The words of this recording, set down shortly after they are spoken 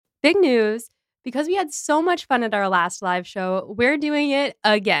Big news, because we had so much fun at our last live show, we're doing it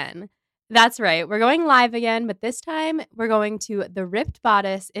again. That's right, we're going live again, but this time we're going to the Ripped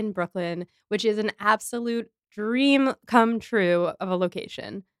Bodice in Brooklyn, which is an absolute dream come true of a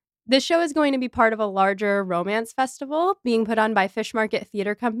location. This show is going to be part of a larger romance festival being put on by Fish Market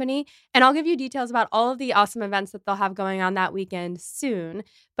Theater Company, and I'll give you details about all of the awesome events that they'll have going on that weekend soon.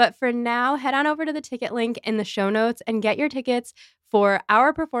 But for now, head on over to the ticket link in the show notes and get your tickets for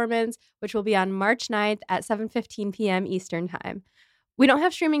our performance, which will be on March 9th at 7:15 p.m. Eastern Time. We don't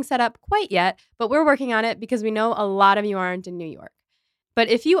have streaming set up quite yet, but we're working on it because we know a lot of you aren't in New York. But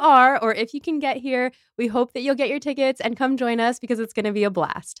if you are, or if you can get here, we hope that you'll get your tickets and come join us because it's going to be a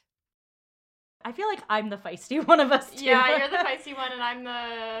blast. I feel like I'm the feisty one of us, too. Yeah, you're the feisty one and I'm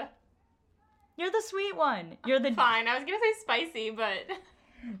the... You're the sweet one. You're the... Fine, I was going to say spicy, but...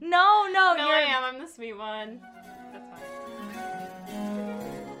 No, No, I am. I'm the sweet one. That's fine.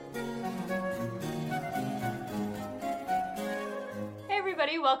 Hey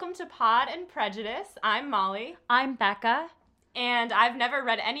everybody, welcome to Pod and Prejudice. I'm Molly. I'm Becca. And I've never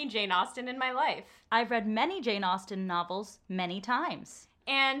read any Jane Austen in my life. I've read many Jane Austen novels many times.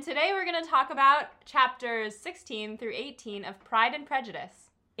 And today we're going to talk about chapters 16 through 18 of Pride and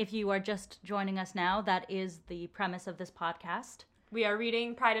Prejudice. If you are just joining us now, that is the premise of this podcast. We are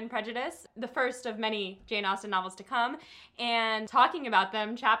reading Pride and Prejudice, the first of many Jane Austen novels to come, and talking about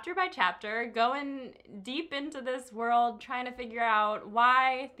them chapter by chapter, going deep into this world, trying to figure out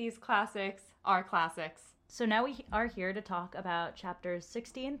why these classics are classics. So now we are here to talk about chapters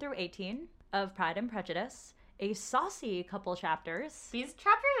 16 through 18 of Pride and Prejudice, a saucy couple chapters. These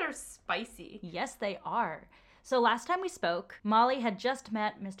chapters are spicy. Yes, they are. So last time we spoke, Molly had just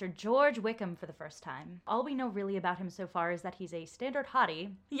met Mr. George Wickham for the first time. All we know really about him so far is that he's a standard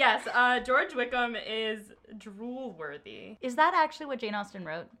hottie. Yes, George Wickham is drool-worthy. Is that actually what Jane Austen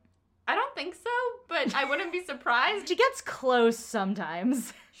wrote? I don't think so, but I wouldn't be surprised. She gets close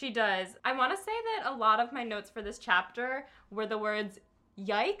sometimes. She does. I want to say that a lot of my notes for this chapter were the words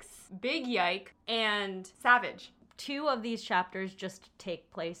yikes, big yike, and savage. Two of these chapters just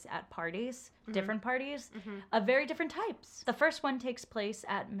take place at parties, different parties, of very different types. The first one takes place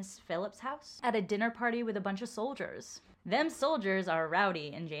at Miss Phillips' house, at a dinner party with a bunch of soldiers. Them soldiers are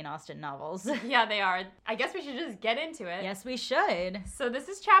rowdy in Jane Austen novels. Yeah, they are. I guess we should just get into it. Yes, we should. So this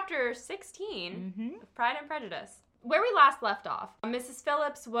is chapter 16 of Pride and Prejudice. Where we last left off, Mrs.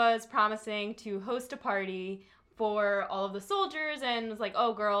 Phillips was promising to host a party for all of the soldiers and was like,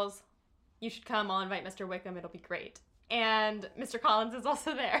 oh, girls, you should come. I'll invite Mr. Wickham. It'll be great. And Mr. Collins is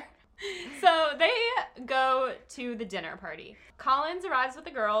also there. So they go to the dinner party. Collins arrives with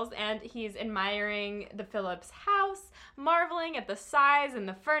the girls, and he's admiring the Phillips house, marveling at the size and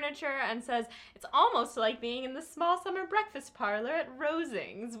the furniture, and says, it's almost like being in the small summer breakfast parlor at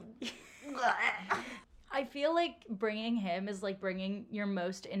Rosings. I feel like bringing him is like bringing your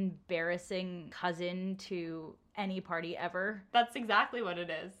most embarrassing cousin to any party ever. That's exactly what it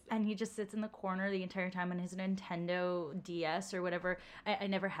is. And he just sits in the corner the entire time on his Nintendo DS or whatever. I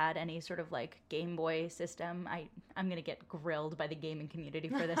never had any sort of like Game Boy system. I'm gonna get grilled by the gaming community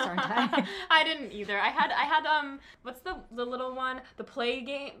for this, aren't I? I didn't either. I had what's the little one? The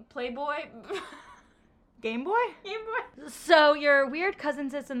Playboy? Game Boy? Game Boy. So your weird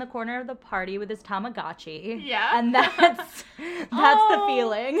cousin sits in the corner of the party with his Tamagotchi. Yeah. And that's the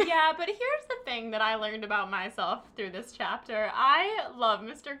feeling. Yeah, but here's the thing that I learned about myself through this chapter. I love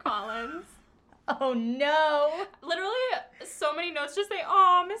Mr. Collins. Oh no. Literally so many notes just say,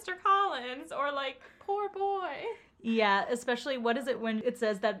 "Oh, Mr. Collins," or like, "Poor boy." Yeah, especially what is it when it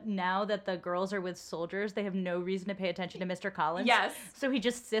says that now that the girls are with soldiers, they have no reason to pay attention to Mr. Collins? Yes. So he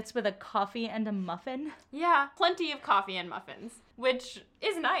just sits with a coffee and a muffin? Yeah, plenty of coffee and muffins, which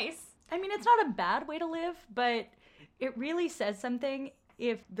is nice. I mean, it's not a bad way to live, but it really says something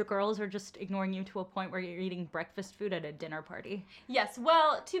if the girls are just ignoring you to a point where you're eating breakfast food at a dinner party. Yes,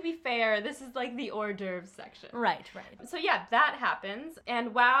 well, to be fair, this is like the hors d'oeuvres section. Right. So yeah, that happens. And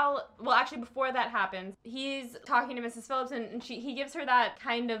before that happens, he's talking to Mrs. Phillips and he gives her that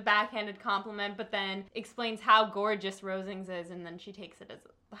kind of backhanded compliment, but then explains how gorgeous Rosings is, and then she takes it as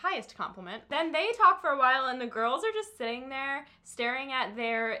the highest compliment. Then they talk for a while, and the girls are just sitting there staring at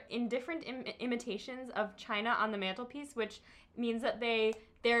their indifferent imitations of china on the mantelpiece, which means that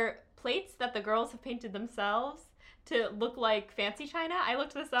they're plates that the girls have painted themselves to look like fancy china. I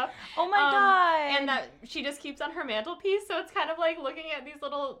looked this up. Oh my God. And that she just keeps on her mantelpiece, so it's kind of like looking at these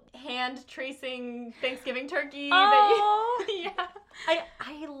little hand tracing Thanksgiving turkey. Yeah.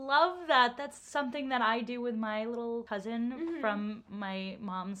 I love that. That's something that I do with my little cousin from my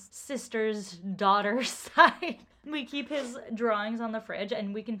mom's sister's daughter's side. We keep his drawings on the fridge,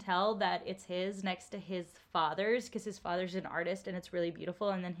 and we can tell that it's his next to his father's, because his father's an artist, and it's really beautiful,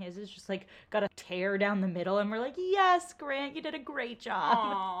 and then his is just, like, got a tear down the middle, and we're like, yes, Grant, you did a great job.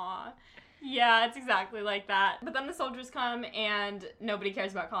 Aww. Yeah, it's exactly like that. But then the soldiers come and nobody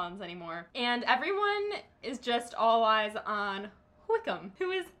cares about Collins anymore. And everyone is just all eyes on Wickham, who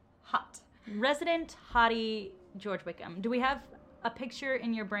is hot. Resident hottie George Wickham. Do we have a picture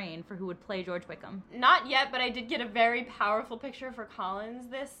in your brain for who would play George Wickham? Not yet, but I did get a very powerful picture for Collins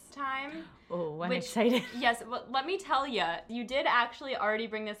this time. Oh, I'm excited. Yes, well, let me tell you did actually already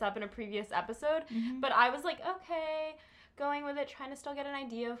bring this up in a previous episode, but I was like, okay, going with it, trying to still get an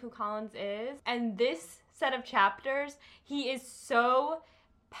idea of who Collins is. And this set of chapters, he is so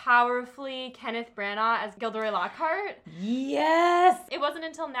powerfully Kenneth Branagh as Gilderoy Lockhart. Yes! It wasn't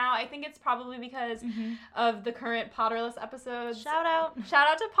until now. I think it's probably because of the current Potterless episodes. Shout out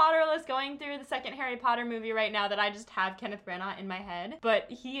to Potterless, going through the second Harry Potter movie right now, that I just have Kenneth Branagh in my head. But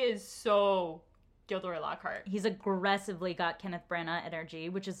he is so Gilderoy Lockhart. He's aggressively got Kenneth Branagh energy,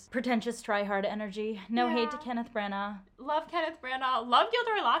 which is pretentious try-hard energy. No hate to Kenneth Branagh. Love Kenneth Branagh. Love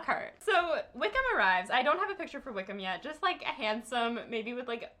Gilderoy Lockhart. So Wickham arrives. I don't have a picture for Wickham yet. Just like a handsome, maybe with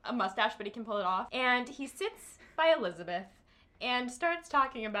like a mustache, but he can pull it off. And he sits by Elizabeth and starts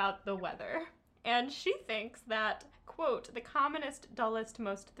talking about the weather. And she thinks that, quote, the commonest, dullest,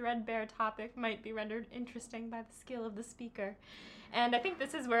 most threadbare topic might be rendered interesting by the skill of the speaker. And I think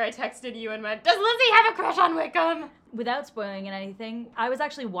this is where I texted you and went, does Lizzie have a crush on Wickham? Without spoiling anything, I was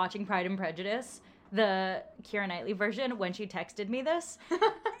actually watching Pride and Prejudice, the Keira Knightley version, when she texted me this,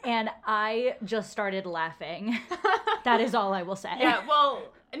 and I just started laughing. That is all I will say. Yeah, well,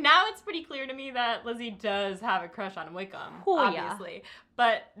 now it's pretty clear to me that Lizzie does have a crush on Wickham, obviously. Yeah.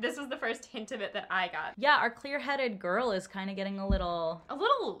 But this was the first hint of it that I got. Yeah, our clear-headed girl is kind of getting a little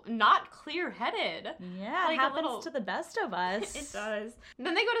not clear-headed. Yeah, like it happens to the best of us. It does.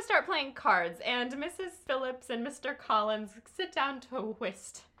 Then they go to start playing cards, and Mrs. Phillips and Mr. Collins sit down to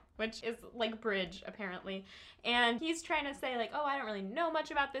whist, which is like bridge, apparently. And he's trying to say, like, oh, I don't really know much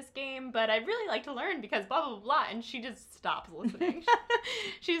about this game, but I'd really like to learn because blah, blah, blah. And she just stops listening.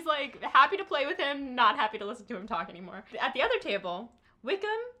 She's, like, happy to play with him, not happy to listen to him talk anymore. At the other table, Wickham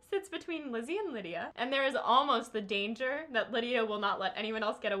sits between Lizzie and Lydia, and there is almost the danger that Lydia will not let anyone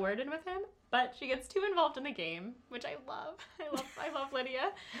else get a word in with him, but she gets too involved in the game, which I love. I love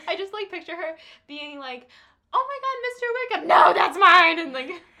Lydia. I just, like, picture her being like, oh my God, Mr. Wickham, no, that's mine, and,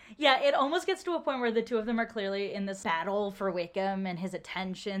 like... Yeah, it almost gets to a point where the two of them are clearly in this battle for Wickham and his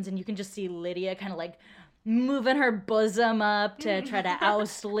attentions, and you can just see Lydia kind of like moving her bosom up to try to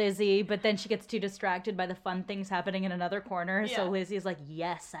oust Lizzie, but then she gets too distracted by the fun things happening in another corner, so Lizzie is like,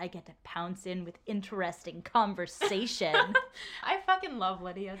 yes, I get to pounce in with interesting conversation. I fucking love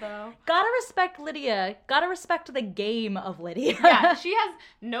Lydia, though. Gotta respect Lydia. Gotta respect the game of Lydia. Yeah, she has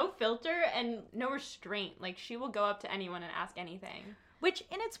no filter and no restraint. Like, she will go up to anyone and ask anything. Which,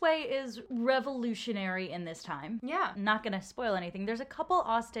 in its way, is revolutionary in this time. Yeah. Not gonna spoil anything. There's a couple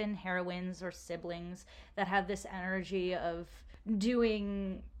Austen heroines or siblings that have this energy of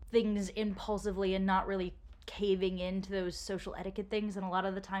doing things impulsively and not really caving into those social etiquette things. And a lot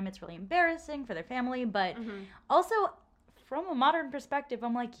of the time it's really embarrassing for their family. But also, from a modern perspective,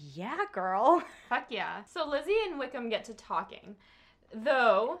 I'm like, yeah, girl. Fuck yeah. So Lizzie and Wickham get to talking.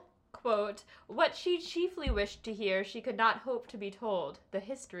 Though... quote, what she chiefly wished to hear she could not hope to be told, the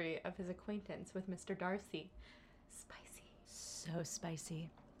history of his acquaintance with Mr. Darcy. Spicy. So spicy.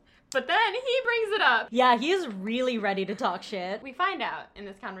 But then he brings it up. Yeah, he's really ready to talk shit. We find out in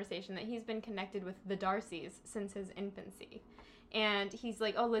this conversation that he's been connected with the Darcys since his infancy. And he's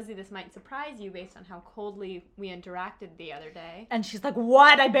like, oh, Lizzie, this might surprise you based on how coldly we interacted the other day. And she's like,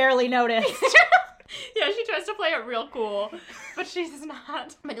 what? I barely noticed. Yeah, she tries to play it real cool, but she's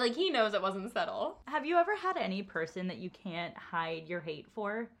not. But, like, he knows it wasn't subtle. Have you ever had any person that you can't hide your hate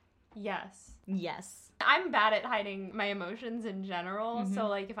for? Yes. Yes. I'm bad at hiding my emotions in general, so,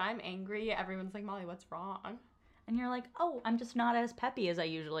 like, if I'm angry, everyone's like, Molly, what's wrong? And you're like, oh, I'm just not as peppy as I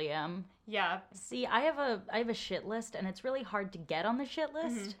usually am. Yeah. See, I have a shit list, and it's really hard to get on the shit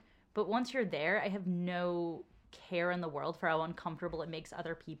list, but once you're there, I have no care in the world for how uncomfortable it makes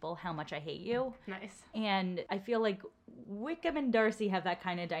other people how much I hate you. Nice. And I feel like Wickham and Darcy have that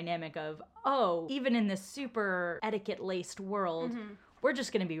kind of dynamic of, oh, even in this super etiquette-laced world, we're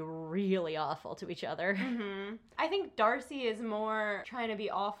just going to be really awful to each other. I think Darcy is more trying to be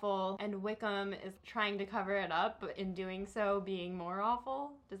awful, and Wickham is trying to cover it up, but in doing so, being more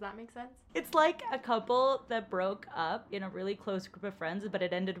awful. Does that make sense? It's like a couple that broke up in a really close group of friends, but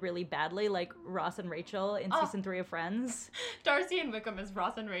it ended really badly, like Ross and Rachel in season 3 of Friends. Darcy and Wickham is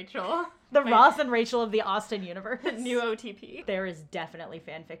Ross and Rachel. The Wait. Ross and Rachel of the Austen universe. New OTP. There is definitely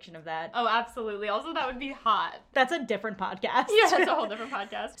fan fiction of that. Oh, absolutely. Also, that would be hot. That's a different podcast. Yeah, that's a whole different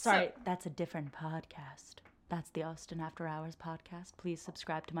podcast. Sorry, So- that's a different podcast. That's the Austen After Hours podcast. Please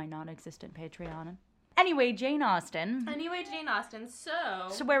subscribe to my non-existent Patreon. Anyway, Jane Austen. Anyway, Jane Austen,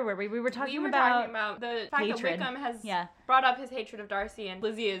 So where were we? We were talking talking about about the fact hatred. that Wickham has Yeah. brought up his hatred of Darcy, and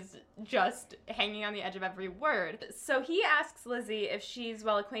Lizzie is just hanging on the edge of every word. So he asks Lizzie if she's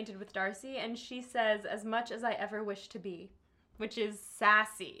well acquainted with Darcy, and she says, as much as I ever wish to be, which is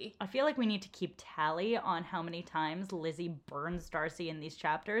sassy. I feel like we need to keep tally on how many times Lizzie burns Darcy in these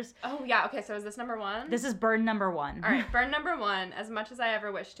chapters. Oh, yeah, okay, so is this number one? This is burn number 1. All right, burn number 1, as much as I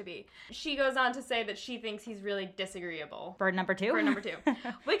ever wish to be. She goes on to say that she thinks he's really disagreeable. Burn number 2. Burn number 2. Wickham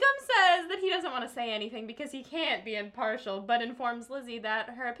says that he doesn't want to say anything because he can't be impartial, but informs Lizzie that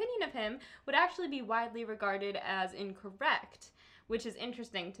her opinion of him would actually be widely regarded as incorrect, which is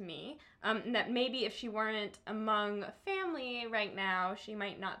interesting to me. That maybe if she weren't among family right now, she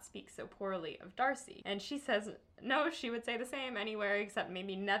might not speak so poorly of Darcy. And she says no, she would say the same anywhere except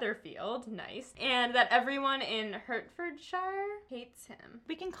maybe Netherfield. Nice. And that everyone in Hertfordshire hates him.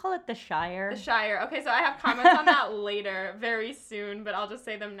 We can call it the Shire. The Shire. Okay, so I have comments on that later, very soon, but I'll just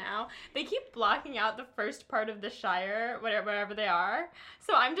say them now. They keep blocking out the first part of the Shire, wherever they are.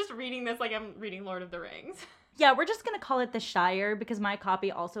 So I'm just reading this like I'm reading Lord of the Rings. Yeah, we're just going to call it the Shire because my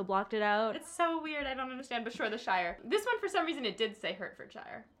copy also blocked it out. It's so weird, I don't understand, but sure, the Shire. This one, for some reason, it did say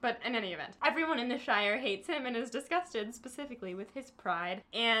Hertfordshire. But in any event, everyone in the Shire hates him and is disgusted specifically with his pride.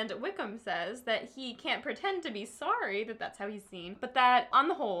 And Wickham says that he can't pretend to be sorry that that's how he's seen, but that, on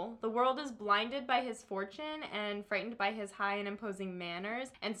the whole, the world is blinded by his fortune and frightened by his high and imposing manners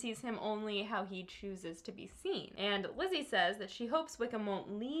and sees him only how he chooses to be seen. And Lizzie says that she hopes Wickham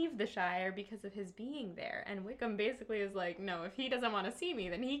won't leave the Shire because of his being there. And Wickham basically is like, no, if he doesn't want to see me,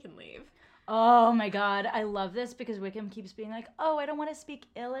 then he can leave. Oh my god, I love this because Wickham keeps being like, oh, I don't want to speak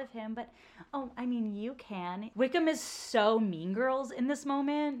ill of him, but, oh, I mean, you can. Wickham is so Mean Girls in this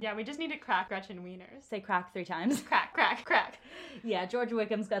moment. Yeah, we just need to crack Gretchen Wieners. Say crack 3 times. Crack, crack, crack. Yeah, George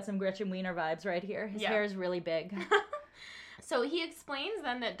Wickham's got some Gretchen Wiener vibes right here. His hair is really big. So he explains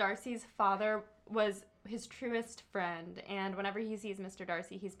then that Darcy's father was his truest friend, and whenever he sees Mr.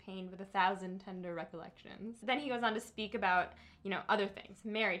 Darcy, he's pained with 1,000 tender recollections. Then he goes on to speak about, other things.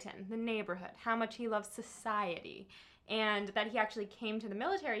 Meryton, the neighborhood, how much he loves society, and that he actually came to the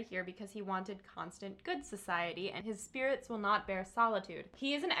military here because he wanted constant good society, and his spirits will not bear solitude.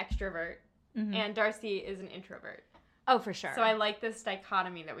 He is an extrovert, and Darcy is an introvert. Oh, for sure. So I like this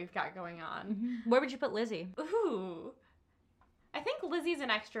dichotomy that we've got going on. Where would you put Lizzie? Ooh. I think Lizzie's an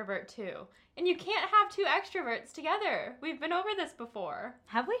extrovert too. And you can't have 2 extroverts together. We've been over this before.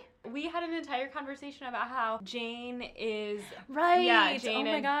 Have we? We had an entire conversation about how Jane is... Right. Yeah, Jane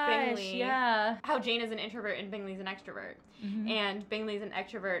oh my and gosh. Bingley. Yeah. How Jane is an introvert and Bingley's an extrovert. And Bingley's an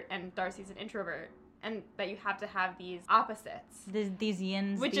extrovert and Darcy's an introvert. And that you have to have these opposites. These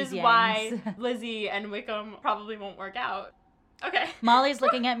yins, Which these is yangs. why Lizzie and Wickham probably won't work out. Okay. Molly's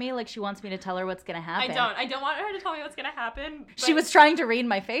looking at me like she wants me to tell her what's going to happen. I don't want her to tell me what's going to happen. She was trying to read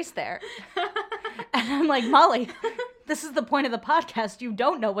my face there. And I'm like, Molly, this is the point of the podcast. You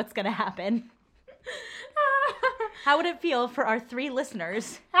don't know what's going to happen. How would it feel for our 3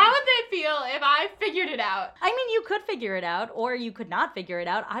 listeners? How would they feel if I figured it out? I mean, you could figure it out, or you could not figure it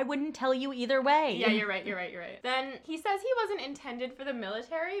out. I wouldn't tell you either way. Yeah, you're right. Then he says he wasn't intended for the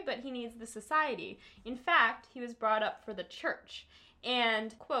military, but he needs the society. In fact, he was brought up for the church.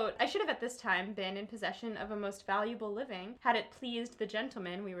 And, quote, I should have at this time been in possession of a most valuable living, had it pleased the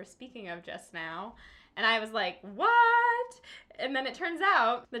gentleman we were speaking of just now. And I was like, what? And then it turns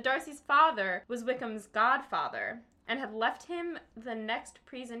out that Darcy's father was Wickham's godfather and had left him the next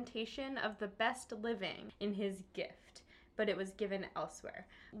presentation of the best living in his gift, but it was given elsewhere.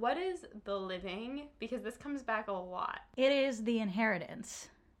 What is the living? Because this comes back a lot. It is the inheritance.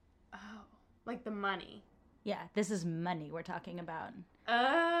 Oh, like the money. Yeah, this is money we're talking about.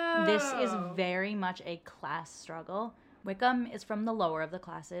 Oh. This is very much a class struggle. Wickham is from the lower of the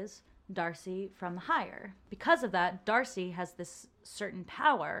classes, Darcy from the higher. Because of that, Darcy has this certain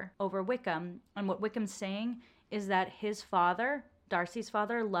power over Wickham, and what Wickham's saying is that his father, Darcy's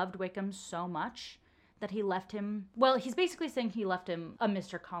father, loved Wickham so much that he left him, well, he's basically saying he left him a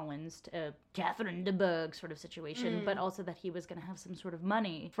Mr. Collins, a Catherine de Bourgh sort of situation, but also that he was going to have some sort of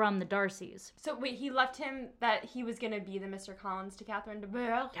money from the Darcys. So wait, he left him that he was going to be the Mr. Collins to Catherine de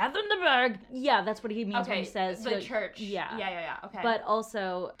Bourgh? Catherine de Bourgh! Yeah, that's what he means when he says. The church. Yeah. Yeah, okay. But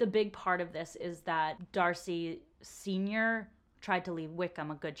also, the big part of this is that Darcy Sr. tried to leave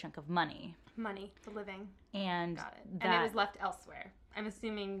Wickham a good chunk of money. Money, the living. And Got it. And it was left elsewhere. I'm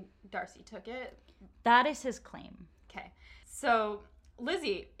assuming Darcy took it. That is his claim. Okay. So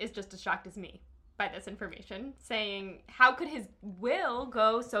Lizzie is just as shocked as me by this information, saying, how could his will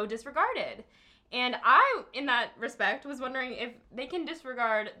go so disregarded? And I, in that respect, was wondering if they can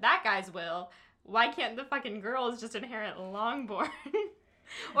disregard that guy's will, why can't the fucking girls just inherit Longbourn?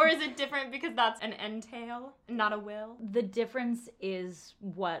 Or is it different because that's an entail, not a will? The difference is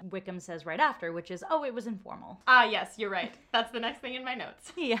what Wickham says right after, which is, oh, it was informal. Ah, yes, you're right. That's the next thing in my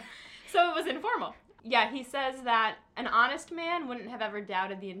notes. Yeah. So it was informal. Yeah, he says that an honest man wouldn't have ever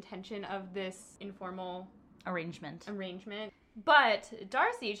doubted the intention of this informal arrangement. But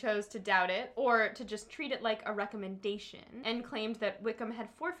Darcy chose to doubt it, or to just treat it like a recommendation, and claimed that Wickham had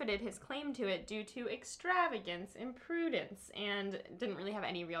forfeited his claim to it due to extravagance, imprudence, and didn't really have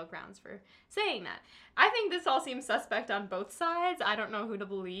any real grounds for saying that. I think this all seems suspect on both sides. I don't know who to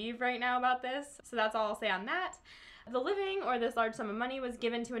believe right now about this, so that's all I'll say on that. The living, or this large sum of money, was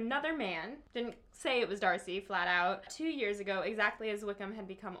given to another man. Didn't say it was Darcy, flat out, 2 years ago, exactly as Wickham had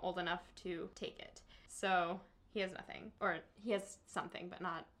become old enough to take it. So he has nothing. Or he has something, but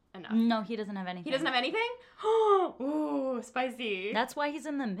not enough. No, he doesn't have anything. He doesn't have anything? Ooh, spicy. That's why he's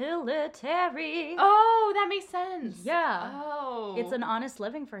in the military. Oh, that makes sense. Yeah. Oh. It's an honest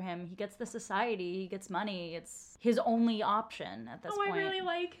living for him. He gets the society, he gets money. It's his only option at this point. I really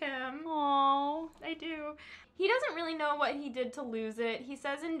like him. Aww. I do. He doesn't really know what he did to lose it. He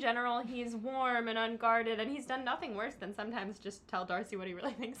says in general he's warm and unguarded, and he's done nothing worse than sometimes just tell Darcy what he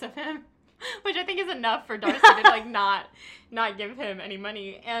really thinks of him. Which I think is enough for Darcy to, like, not give him any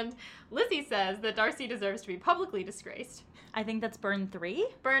money. And Lizzie says that Darcy deserves to be publicly disgraced. I think that's burn 3.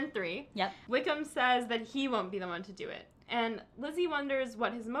 Burn 3. Yep. Wickham says that he won't be the one to do it. And Lizzie wonders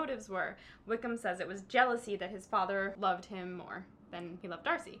what his motives were. Wickham says it was jealousy that his father loved him more than he loved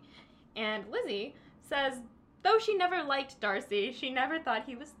Darcy. And Lizzie says, though she never liked Darcy, she never thought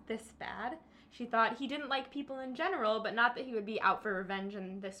he was this bad. She thought he didn't like people in general, but not that he would be out for revenge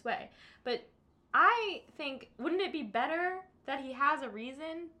in this way. But I think, wouldn't it be better that he has a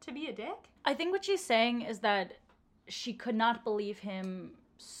reason to be a dick? I think what she's saying is that she could not believe him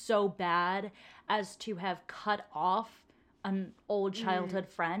so bad as to have cut off an old childhood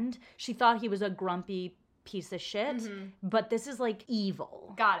friend. She thought he was a grumpy piece of shit, but this is like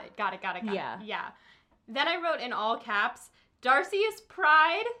evil. Got it. Yeah. Yeah. Then I wrote in all caps, Darcy is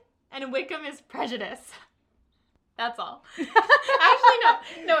pride and Wickham is prejudice. That's all.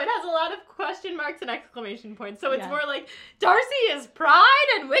 Actually, no, it has a lot of question marks and exclamation points. So it's more like, Darcy is pride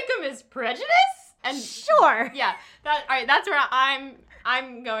and Wickham is prejudice? And sure. Yeah. All right, that's where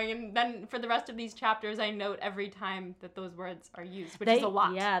I'm going. And then for the rest of these chapters, I note every time that those words are used, which is a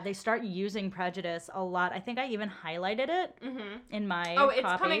lot. Yeah, they start using prejudice a lot. I think I even highlighted it in my it's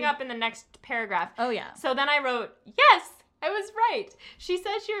copy. coming up in the next paragraph. Oh, yeah. So then I wrote, yes, I was right. She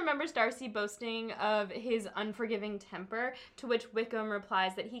says she remembers Darcy boasting of his unforgiving temper, to which Wickham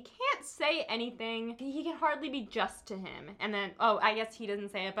replies that he can't say anything. He can hardly be just to him. And then, I guess he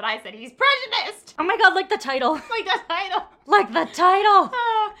doesn't say it, but I said he's prejudiced. Oh my god, like the title. Like the title. Like the title.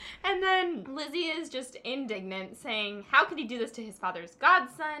 And then Lizzie is just indignant, saying, how could he do this to his father's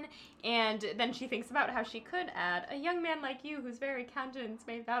godson? And then she thinks about how she could add, a young man like you whose very countenance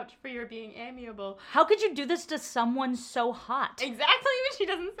may vouch for your being amiable. How could you do this to someone so hot? Exactly, but she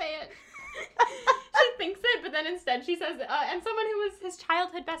doesn't say it. She thinks it, but then instead she says, and someone who was his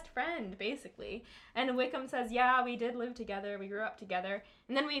childhood best friend, basically. And Wickham says, yeah, we did live together, we grew up together.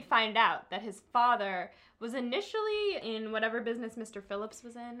 And then we find out that his father was initially in whatever business Mr. Phillips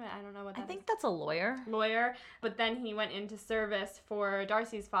was in. I don't know what that is. I think that's a lawyer. But then he went into service for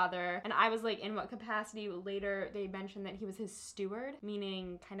Darcy's father. And I was like, in what capacity? Later they mentioned that he was his steward,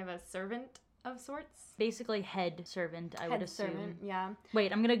 meaning kind of a servant of sorts. Basically head servant, I would assume. Servant, yeah.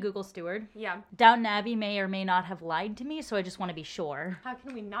 Wait, I'm gonna Google steward. Yeah. Downton Abbey may or may not have lied to me, so I just want to be sure. How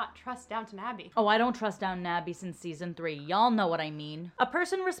can we not trust Downton Abbey? Oh, I don't trust Downton Abbey since season 3. Y'all know what I mean. A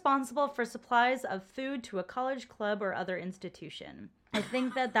person responsible for supplies of food to a college, club, or other institution. I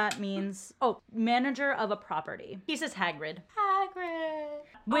think that means, manager of a property. He says Hagrid.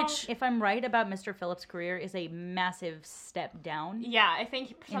 Which, if I'm right about Mr. Phillips' career, is a massive step down. Yeah, I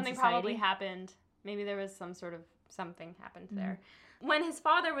think something probably happened. Maybe there was something happened there. When his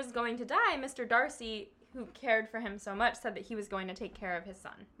father was going to die, Mr. Darcy, who cared for him so much, said that he was going to take care of his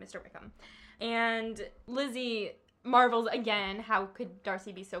son, Mr. Wickham. And Lizzie marvels again, how could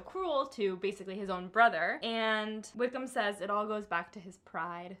Darcy be so cruel to basically his own brother? And Wickham says it all goes back to his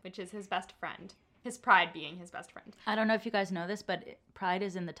pride, which is his best friend. His pride being his best friend. I don't know if you guys know this, but pride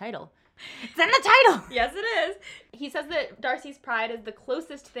is in the title. It's in the title! Yes, it is. He says that Darcy's pride is the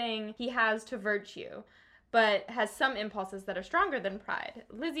closest thing he has to virtue. but has some impulses that are stronger than pride.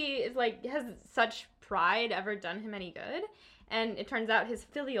 Lizzie is like, has such pride ever done him any good? And it turns out his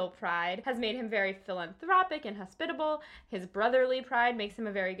filial pride has made him very philanthropic and hospitable. His brotherly pride makes him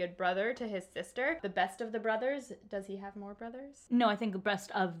a very good brother to his sister. The best of the brothers. Does he have more brothers? No, I think the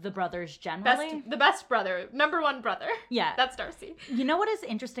best of the brothers generally. The best brother. Number one brother. Yeah. That's Darcy. You know what is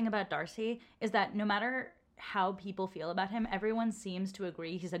interesting about Darcy is that no matter how people feel about him, everyone seems to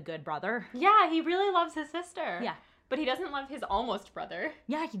agree he's a good brother. Yeah, he really loves his sister. Yeah. But he doesn't love his almost brother.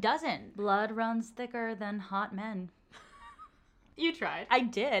 Yeah, he doesn't. Blood runs thicker than hot men. You tried. I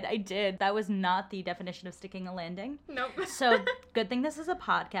did. That was not the definition of sticking a landing. Nope. So, good thing this is a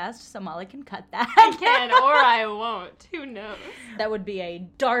podcast, so Molly can cut that. I can, or I won't. Who knows? That would be a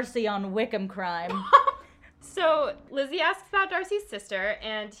Darcy on Wickham crime. So, Lizzie asks about Darcy's sister,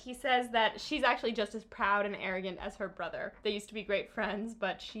 and he says that she's actually just as proud and arrogant as her brother. They used to be great friends,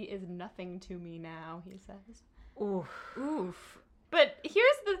 but she is nothing to me now, he says. Oof. But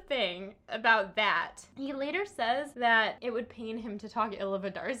here's the thing about that. He later says that it would pain him to talk ill of a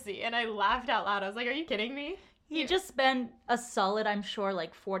Darcy, and I laughed out loud. I was like, are you kidding me? He just spent a solid, I'm sure,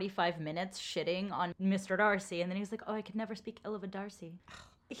 like 45 minutes shitting on Mr. Darcy, and then he's like, oh, I could never speak ill of a Darcy.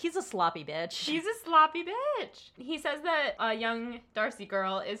 He's a sloppy bitch. She's a sloppy bitch. He says that a young Darcy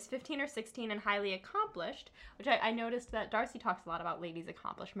girl is 15 or 16 and highly accomplished, which I noticed that Darcy talks a lot about ladies'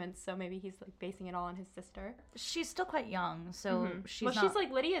 accomplishments, so maybe he's like basing it all on his sister. She's still quite young, so she's she's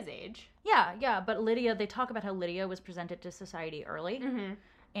like Lydia's age. Yeah, but Lydia, they talk about how Lydia was presented to society early. Mm-hmm.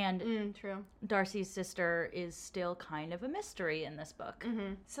 And true. Darcy's sister is still kind of a mystery in this book.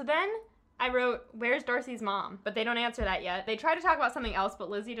 Mm-hmm. So then I wrote, where's Darcy's mom? But they don't answer that yet. They try to talk about something else, but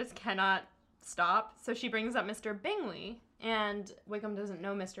Lizzie just cannot stop. So she brings up Mr. Bingley, and Wickham doesn't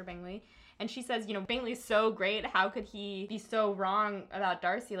know Mr. Bingley. And she says, Bingley's so great. How could he be so wrong about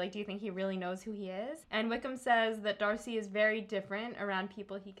Darcy? Like, do you think he really knows who he is? And Wickham says that Darcy is very different around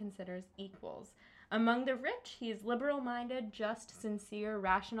people he considers equals. Among the rich, he is liberal-minded, just, sincere,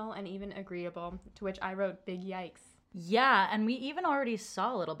 rational, and even agreeable. To which I wrote, big yikes. Yeah, and we even already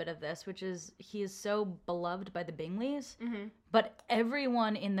saw a little bit of this, which is he is so beloved by the Bingleys, but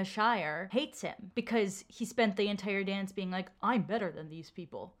everyone in the Shire hates him because he spent the entire dance being like, I'm better than these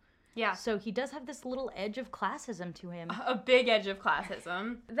people. Yeah. So he does have this little edge of classism to him. A big edge of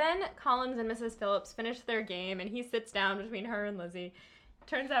classism. Then Collins and Mrs. Phillips finish their game, and he sits down between her and Lizzie.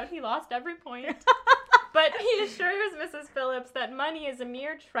 Turns out he lost every point. But he assures Mrs. Phillips that money is a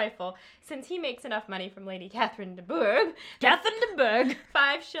mere trifle, since he makes enough money from Lady Catherine de Bourgh. Catherine de Bourgh!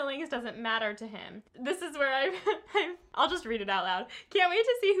 5 shillings doesn't matter to him. This is where I'll just read it out loud. Can't wait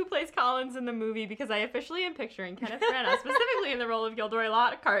to see who plays Collins in the movie, because I officially am picturing Kenneth Branagh, specifically in the role of Gilderoy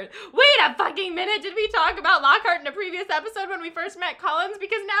Lockhart. Wait a fucking minute! Did we talk about Lockhart in a previous episode when we first met Collins?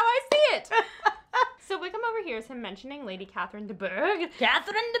 Because now I see it! So Wickham overhears him mentioning Lady Catherine de Bourgh.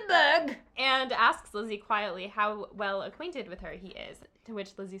 Catherine de Bourgh! And asks Lizzie quietly how well acquainted with her he is. To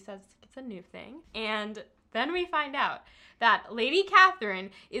which Lizzie says it's a new thing. And then we find out that Lady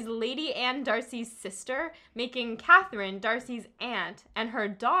Catherine is Lady Anne Darcy's sister, making Catherine Darcy's aunt, and her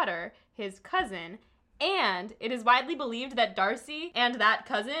daughter his cousin. And it is widely believed that Darcy and that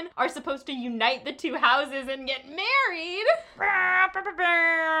cousin are supposed to unite the two houses and get married. And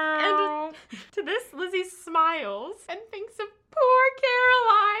to this, Lizzie smiles and thinks of poor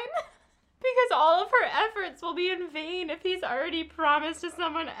Caroline. Because all of her efforts will be in vain if he's already promised to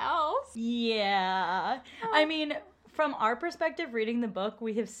someone else. Yeah. I mean, from our perspective, reading the book,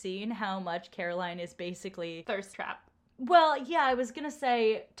 we have seen how much Caroline is basically... thirst trap. Well, yeah, I was gonna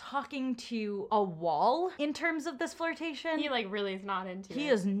say talking to a wall in terms of this flirtation. He, really is not into it. He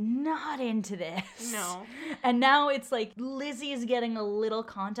is not into this. No. And now it's like Lizzie is getting a little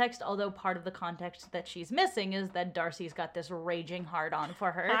context, although part of the context that she's missing is that Darcy's got this raging hard-on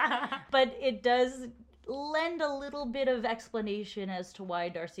for her. But it does lend a little bit of explanation as to why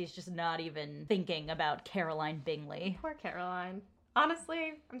Darcy's just not even thinking about Caroline Bingley. Poor Caroline.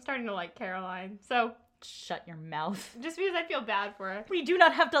 Honestly, I'm starting to like Caroline, so... Shut your mouth. Just because I feel bad for her. We do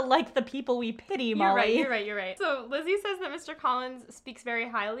not have to like the people we pity, Molly. You're right. So Lizzie says that Mr. Collins speaks very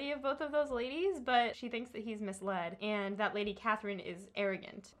highly of both of those ladies, but she thinks that he's misled, and that Lady Catherine is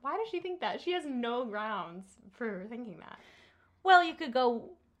arrogant. Why does she think that? She has no grounds for thinking that. Well, you could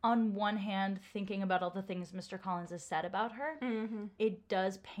go on one hand, thinking about all the things Mr. Collins has said about her, it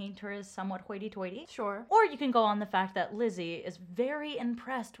does paint her as somewhat hoity-toity. Sure. Or you can go on the fact that Lizzie is very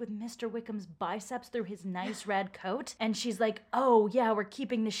impressed with Mr. Wickham's biceps through his nice red coat, and she's like, oh yeah, we're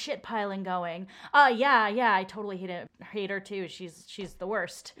keeping the shit piling going. Yeah, I totally hate her too. She's the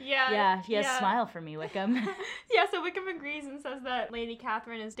worst. Yeah. Yeah, smile for me, Wickham. Yeah, so Wickham agrees and says that Lady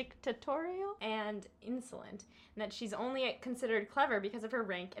Catherine is dictatorial and insolent, and that she's only considered clever because of her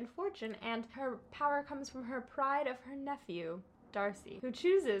rank and fortune, and her power comes from her pride of her nephew, Darcy, who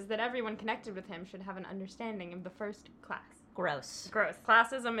chooses that everyone connected with him should have an understanding of the first class. Gross.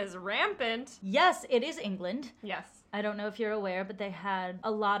 Classism is rampant. Yes, it is England. Yes. I don't know if you're aware, but they had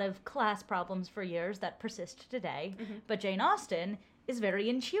a lot of class problems for years that persist today. But Jane Austen is very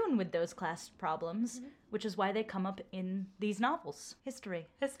in tune with those class problems, which is why they come up in these novels. History.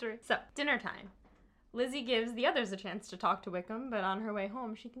 So, dinner time. Lizzie gives the others a chance to talk to Wickham, but on her way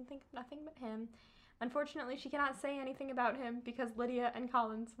home, she can think of nothing but him. Unfortunately, she cannot say anything about him because Lydia and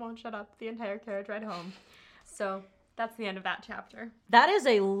Collins won't shut up the entire carriage ride home. So, that's the end of that chapter. That is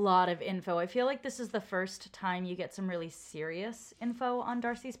a lot of info. I feel like this is the first time you get some really serious info on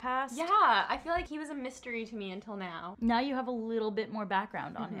Darcy's past. Yeah, I feel like he was a mystery to me until now. Now you have a little bit more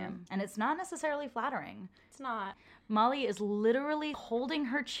background on him, and it's not necessarily flattering. It's not. Molly is literally holding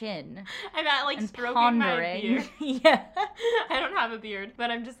her chin. I'm at, like, and stroking pondering. my beard. Yeah. I don't have a beard, but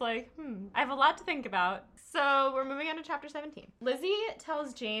I'm just like, I have a lot to think about. So we're moving on to chapter 17. Lizzie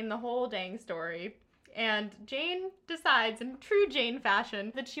tells Jane the whole dang story, and Jane decides, in true Jane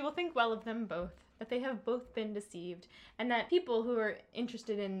fashion, that she will think well of them both, that they have both been deceived, and that people who are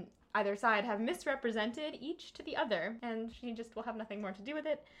interested in either side have misrepresented each to the other, and she just will have nothing more to do with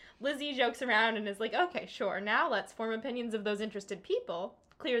it. Lizzie jokes around and is like, okay, sure, now let's form opinions of those interested people,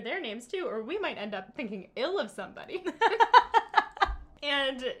 clear their names too, or we might end up thinking ill of somebody.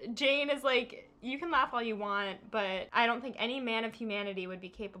 And Jane is like, you can laugh all you want, but I don't think any man of humanity would be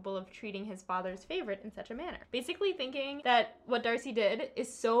capable of treating his father's favorite in such a manner. Basically thinking that what Darcy did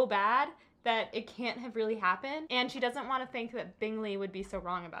is so bad that it can't have really happened, and she doesn't want to think that Bingley would be so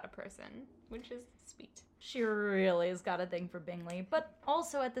wrong about a person, which is sweet. She really has got a thing for Bingley, but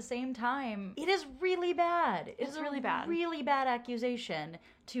also at the same time, it is really bad. It's really bad. Really bad accusation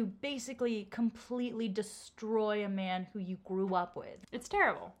to basically completely destroy a man who you grew up with. It's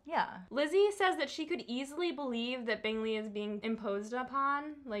terrible. Yeah. Lizzie says that she could easily believe that Bingley is being imposed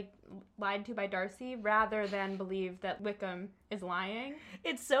upon, like lied to by Darcy, rather than believe that Wickham is lying.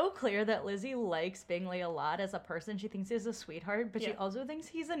 It's so clear that Lizzie likes Bingley a lot as a person. She thinks he's a sweetheart, but she also thinks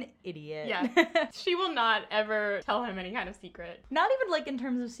he's an idiot. Yeah. She will not ever tell him any kind of secret. Not even like in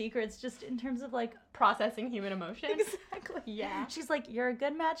terms of secrets, just in terms of like processing human emotions. Exactly. Yeah. She's like, you're a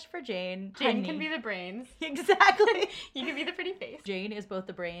good match for Jane. Jane honey. can be the brains. Exactly. You can be the pretty face. Jane is both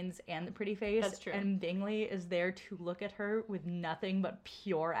the brains and the pretty face. That's true. And Bingley is there to look at her with nothing but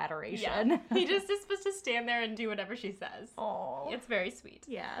pure adoration. Yeah. He just is supposed to stand there and do whatever she says. Oh. It's very sweet.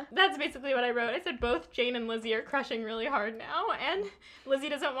 Yeah. That's basically what I wrote. I said both Jane and Lizzie are crushing really hard now, and Lizzie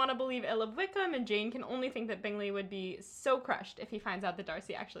doesn't want to believe ill of Wickham, and Jane can only think that Bingley would be so crushed if he finds out that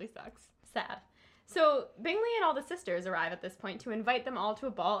Darcy actually sucks. Sad. So Bingley and all the sisters arrive at this point to invite them all to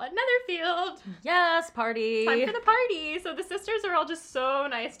a ball at Netherfield. Yes, party. Time for the party. So the sisters are all just so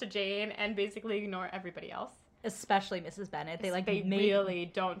nice to Jane and basically ignore everybody else. Especially Mrs. Bennet. They really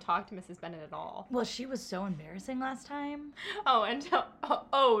don't talk to Mrs. Bennet at all. Well, she was so embarrassing last time. Oh, and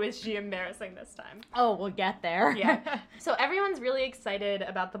is she embarrassing this time? Oh, we'll get there. Yeah. So everyone's really excited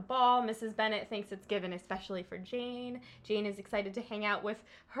about the ball. Mrs. Bennet thinks it's given especially for Jane. Jane is excited to hang out with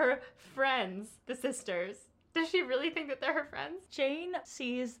her friends, the sisters. Does she really think that they're her friends? Jane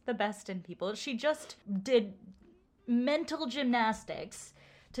sees the best in people. She just did mental gymnastics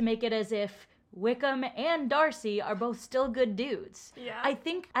to make it as if Wickham and Darcy are both still good dudes. Yeah. I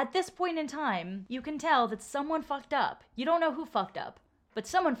think at this point in time, you can tell that someone fucked up. You don't know who fucked up, but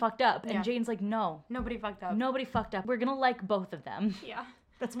someone fucked up. And Jane's like, no. Nobody fucked up. Nobody fucked up. We're gonna like both of them. Yeah.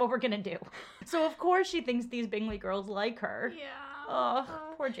 That's what we're gonna do. So of course she thinks these Bingley girls like her. Yeah.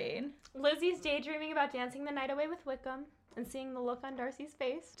 Oh, poor Jane. Lizzie's daydreaming about dancing the night away with Wickham and seeing the look on Darcy's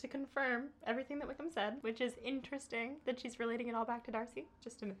face to confirm everything that Wickham said, which is interesting that she's relating it all back to Darcy.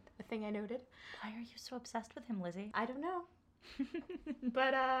 Just a thing I noted. Why are you so obsessed with him, Lizzie? I don't know.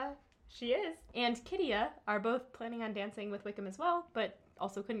 But, she is. And Kittia are both planning on dancing with Wickham as well, but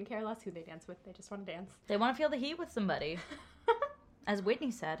also couldn't care less who they dance with. They just want to dance. They want to feel the heat with somebody. As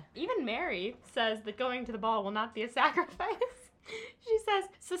Whitney said. Even Mary says that going to the ball will not be a sacrifice. She says,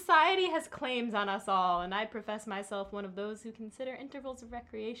 society has claims on us all, and I profess myself one of those who consider intervals of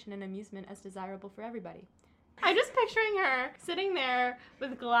recreation and amusement as desirable for everybody. I'm just picturing her sitting there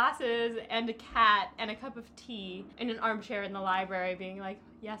with glasses and a cat and a cup of tea in an armchair in the library being like,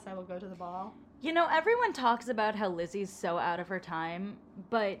 yes, I will go to the ball. You know, everyone talks about how Lizzie's so out of her time,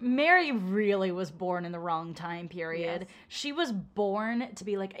 but Mary really was born in the wrong time period. Yes. She was born to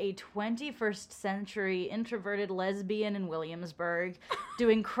be like a 21st century introverted lesbian in Williamsburg,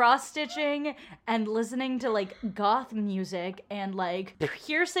 doing cross-stitching and listening to like goth music and like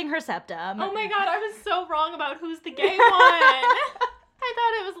piercing her septum. Oh my god, I was so wrong about who's the gay one. I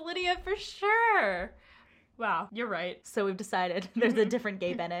thought it was Lydia for sure. Wow, you're right. So we've decided there's a different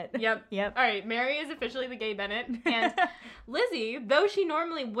gay Bennett. Yep. Yep. All right, Mary is officially the gay Bennett. And Lizzie, though she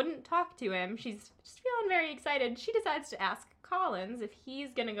normally wouldn't talk to him, she's just feeling very excited. She decides to ask Collins if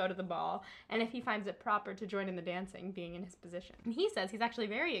he's going to go to the ball and if he finds it proper to join in the dancing, being in his position. And he says he's actually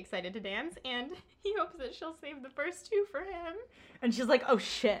very excited to dance and he hopes that she'll save the first two for him. And she's like, oh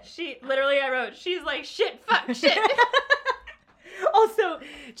shit. I wrote, she's like, shit, fuck, shit. Also,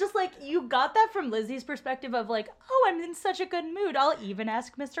 just like, you got that from Lizzie's perspective of like, oh, I'm in such a good mood. I'll even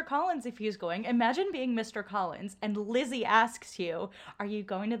ask Mr. Collins if he's going. Imagine being Mr. Collins and Lizzie asks you, are you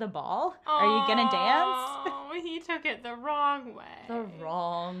going to the ball? Are you gonna dance? Oh, he took it the wrong way. The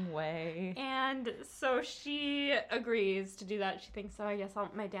wrong way. And so she agrees to do that. She thinks, so I guess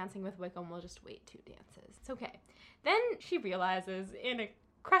my dancing with Wickham will just wait 2 dances. It's okay. Then she realizes in a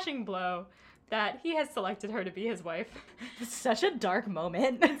crushing blow that he has selected her to be his wife. It's such a dark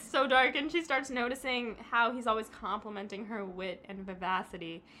moment. It's so dark, and she starts noticing how he's always complimenting her wit and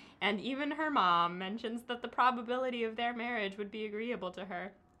vivacity. And even her mom mentions that the probability of their marriage would be agreeable to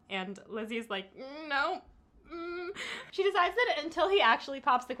her. And Lizzie's like, no. She decides that until he actually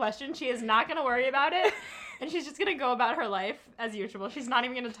pops the question, she is not going to worry about it. And she's just going to go about her life as usual. She's not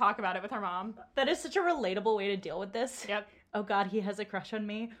even going to talk about it with her mom. That is such a relatable way to deal with this. Yep. Oh god, he has a crush on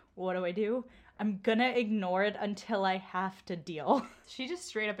me. What do? I'm gonna ignore it until I have to deal. She just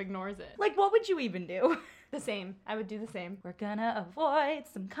straight up ignores it. Like, what would you even do? The same. I would do the same. We're gonna avoid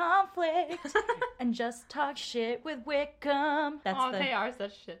some conflict and just talk shit with Wickham. They are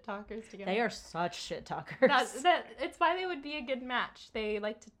such shit talkers together. They are such shit talkers. It's why they would be a good match. They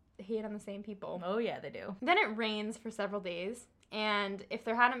like to hate on the same people. Oh yeah, they do. Then it rains for several days. And if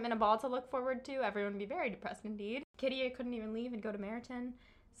there hadn't been a ball to look forward to, everyone would be very depressed indeed. Kitty couldn't even leave and go to Meryton,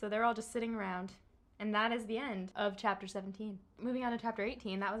 so they're all just sitting around. And that is the end of chapter 17. Moving on to chapter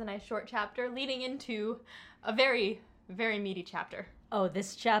 18, that was a nice short chapter leading into a very, very meaty chapter. Oh,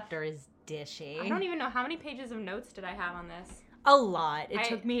 this chapter is dishy. I don't even know how many pages of notes did I have on this. A lot. It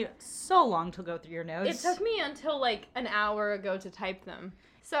took me so long to go through your notes. It took me until like an hour ago to type them.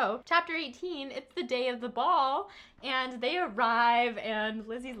 So, chapter 18, it's the day of the ball, and they arrive, and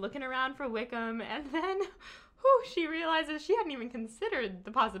Lizzie's looking around for Wickham, and then she realizes she hadn't even considered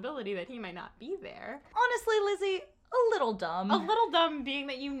the possibility that he might not be there. Honestly, Lizzie, a little dumb. A little dumb being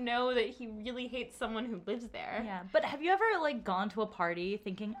that you know that he really hates someone who lives there. Yeah, but have you ever, like, gone to a party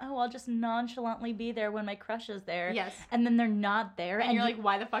thinking, oh, I'll just nonchalantly be there when my crush is there? Yes. And then they're not there. And you're like,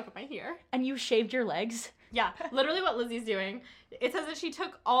 why the fuck am I here? And you shaved your legs? Yeah, literally what Lizzie's doing. It says that she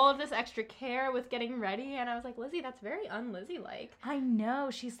took all of this extra care with getting ready, and I was like, Lizzie, that's very un-Lizzie-like. I know,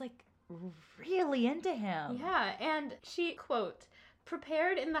 she's like really into him. Yeah, and she, quote,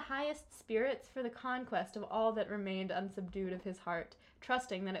 prepared in the highest spirits for the conquest of all that remained unsubdued of his heart,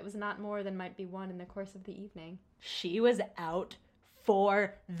 trusting that it was not more than might be won in the course of the evening. She was out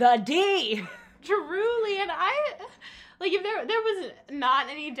for the D! Truly, and like, if there was not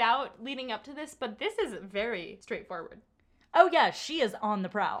any doubt leading up to this, but this is very straightforward. Oh yeah, she is on the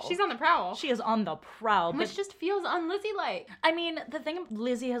prowl. She's on the prowl. She is on the prowl. Which just feels un-Lizzie-like. I mean, the thing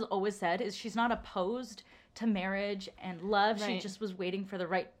Lizzie has always said is she's not opposed to marriage and love. Right. She just was waiting for the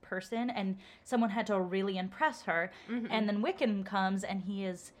right person, and someone had to really impress her. Mm-hmm. And then Wickham comes, and he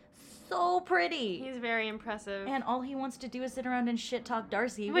is so pretty. He's very impressive. And all he wants to do is sit around and shit talk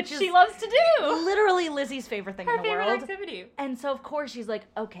Darcy, which she loves to do. Literally Lizzie's favorite thing in the world. Her favorite activity. And so of course she's like,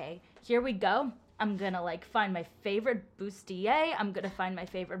 okay, here we go. I'm gonna like find my favorite bustier. I'm gonna find my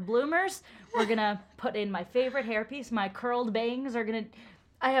favorite bloomers. We're gonna put in my favorite hairpiece. My curled bangs are gonna...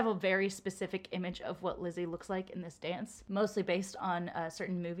 I have a very specific image of what Lizzie looks like in this dance, mostly based on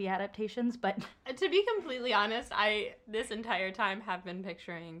certain movie adaptations, but... To be completely honest, I, this entire time, have been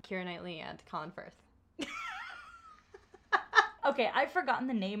picturing Keira Knightley and Colin Firth. Okay, I've forgotten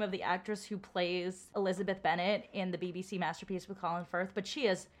the name of the actress who plays Elizabeth Bennet in the BBC masterpiece with Colin Firth, but she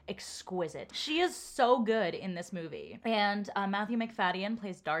is exquisite. She is so good in this movie. And Matthew Macfadyen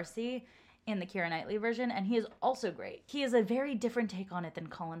plays Darcy, in the Keira Knightley version, and he is also great. He is a very different take on it than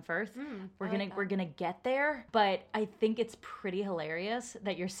Colin Firth. We're gonna get there, but I think it's pretty hilarious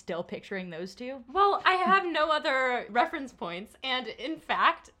that you're still picturing those two. Well, I have no other reference points, and in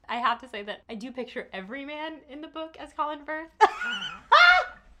fact, I have to say that I do picture every man in the book as Colin Firth.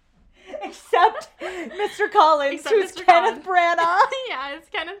 Except Mr. Collins, Except who's Mr. Kenneth Collins. Branagh. Yeah, it's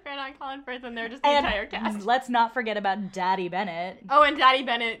Kenneth Branagh and Colin Firth, and they're just the And entire cast. let's not forget about Daddy Bennett. Oh, and Daddy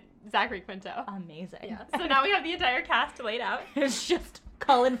Bennett, Zachary Quinto. Amazing. Yeah. So now we have the entire cast laid out. It's just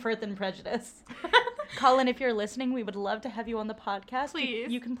Colin Firth and Prejudice. Colin, if you're listening, we would love to have you on the podcast.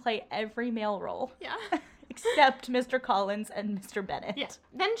 Please. You can play every male role. Yeah. Except Mr. Collins and Mr. Bennett. Yeah.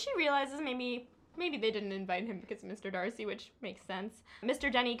 Then she realizes maybe they didn't invite him because of Mr. Darcy, which makes sense.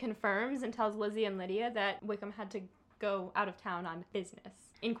 Mr. Denny confirms and tells Lizzie and Lydia that Wickham had to go out of town on business,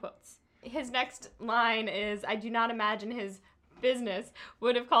 in quotes. His next line is, I do not imagine his business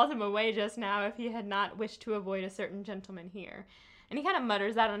would have called him away just now if he had not wished to avoid a certain gentleman here. And he kind of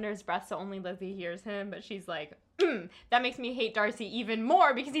mutters that under his breath so only Lizzie hears him, but she's like, that makes me hate Darcy even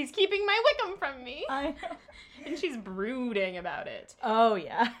more because he's keeping my Wickham from me. I know. And she's brooding about it. Oh,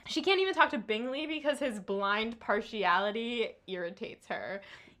 yeah. She can't even talk to Bingley because his blind partiality irritates her.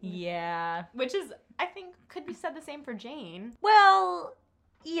 Yeah. Which is, I think, could be said the same for Jane. Well,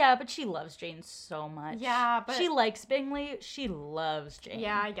 yeah, but she loves Jane so much. Yeah, but... She likes Bingley. She loves Jane.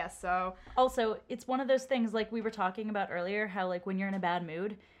 Yeah, I guess so. Also, it's one of those things like we were talking about earlier, how like when you're in a bad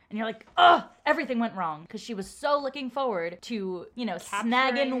mood and you're like, ugh, everything went wrong. Because she was so looking forward to,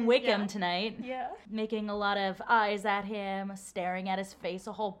 snagging Wickham tonight. Yeah. Making a lot of eyes at him, staring at his face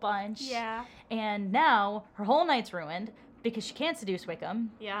a whole bunch. Yeah. And now her whole night's ruined because she can't seduce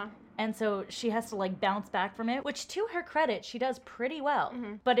Wickham. Yeah. And so she has to bounce back from it, which to her credit, she does pretty well.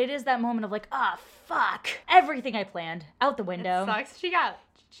 Mm-hmm. But it is that moment of fuck. Everything I planned out the window. It sucks.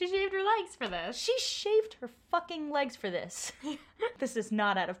 She shaved her legs for this. She shaved her fucking legs for this. This is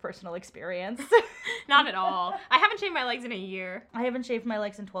not out of personal experience. Not at all. I haven't shaved my legs in a year. I haven't shaved my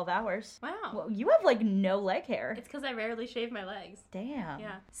legs in 12 hours. Wow. Well, you have no leg hair. It's because I rarely shave my legs. Damn.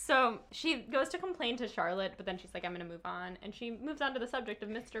 Yeah. So she goes to complain to Charlotte, but then she's like, I'm going to move on. And she moves on to the subject of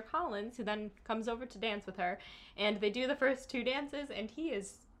Mr. Collins, who then comes over to dance with her. And they do the first 2 dances, and he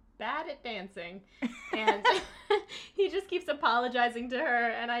is bad at dancing. And he just keeps apologizing to her,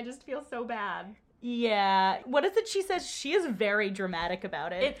 and I just feel so bad. Yeah. What is it she says? She is very dramatic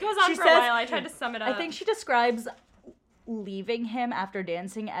about it. It goes on for a while. I tried to sum it up. I think she describes leaving him after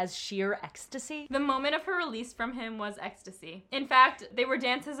dancing as sheer ecstasy. The moment of her release from him was ecstasy. In fact, they were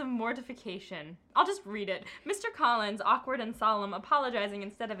dances of mortification. I'll just read it. Mr. Collins, awkward and solemn, apologizing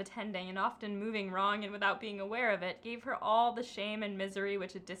instead of attending, and often moving wrong and without being aware of it, gave her all the shame and misery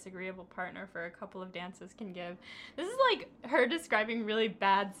which a disagreeable partner for a couple of dances can give. This is like her describing really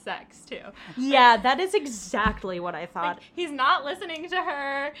bad sex, too. Yeah, that is exactly what I thought. He's not listening to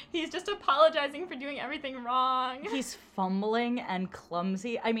her. He's just apologizing for doing everything wrong. He's fumbling and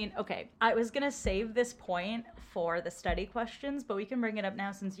clumsy. I mean, okay, I was gonna save this point for the study questions, but we can bring it up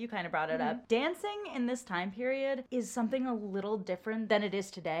now since you kind of brought it up. Dancing in this time period is something a little different than it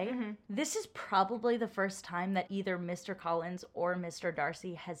is today. This is probably the first time that either Mr. Collins or Mr.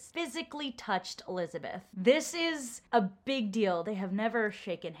 Darcy has physically touched Elizabeth. This is a big deal. They have never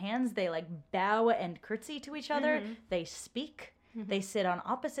shaken hands. They bow and curtsy to each other. They speak. They sit on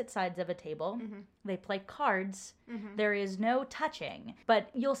opposite sides of a table. They play cards. There is no touching. But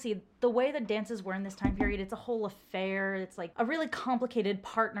you'll see, the way the dances were in this time period, it's a whole affair. It's a really complicated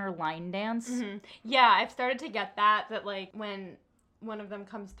partner line dance. Yeah, I've started to get that when one of them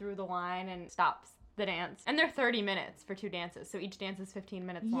comes through the line and stops the dance. And they're 30 minutes for 2 dances, so each dance is 15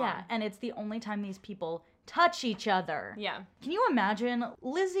 minutes long. Yeah, and it's the only time these people touch each other. Yeah. Can you imagine?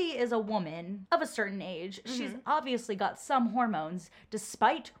 Lizzie is a woman of a certain age. She's obviously got some hormones,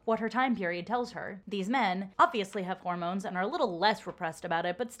 despite what her time period tells her. These men obviously have hormones and are a little less repressed about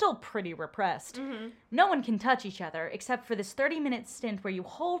it, but still pretty repressed. No one can touch each other except for this 30-minute stint where you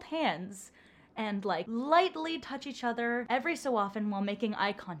hold hands and lightly touch each other every so often while making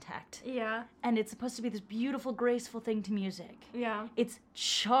eye contact. Yeah. And it's supposed to be this beautiful, graceful thing to music. Yeah. It's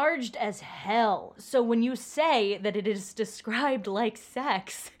charged as hell. So when you say that it is described like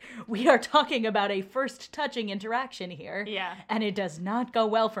sex, we are talking about a first touching interaction here. Yeah. And it does not go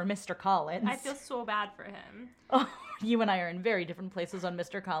well for Mr. Collins. I feel so bad for him. Oh, you and I are in very different places on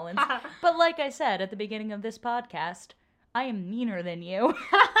Mr. Collins. But like I said at the beginning of this podcast, I am meaner than you.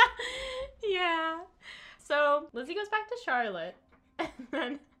 Yeah. So Lizzie goes back to Charlotte, and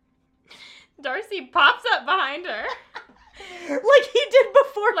then Darcy pops up behind her. Like he did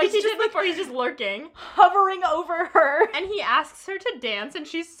before. Like he did before, he's just lurking. Hovering over her. And he asks her to dance, and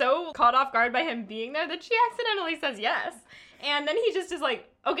she's so caught off guard by him being there that she accidentally says yes. And then he just is like,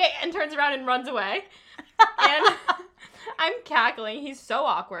 okay, and turns around and runs away. And I'm cackling. He's so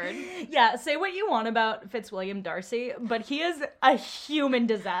awkward. Yeah, say what you want about Fitzwilliam Darcy, but he is a human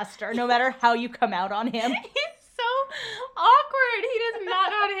disaster, no matter how you come out on him. He's so awkward. He does not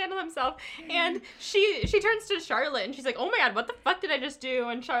know how to handle himself. And she turns to Charlotte, and she's like, oh my god, what the fuck did I just do?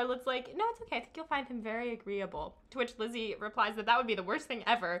 And Charlotte's like, no, it's okay. I think you'll find him very agreeable. To which Lizzie replies that would be the worst thing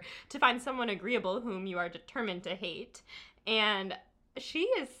ever, to find someone agreeable whom you are determined to hate. And she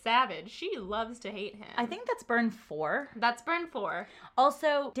is savage. She loves to hate him. I think that's burn 4. That's burn 4.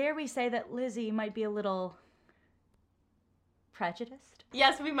 Also, dare we say that Lizzie might be a little prejudiced?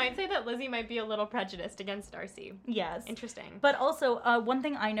 Yes, we might say that Lizzie might be a little prejudiced against Darcy. Yes. Interesting. But also, one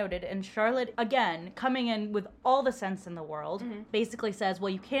thing I noted, and Charlotte, again, coming in with all the sense in the world, basically says, well,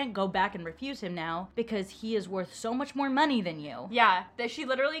 you can't go back and refuse him now because he is worth so much more money than you. Yeah, that she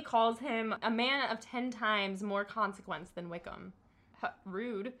literally calls him a man of 10 times more consequence than Wickham.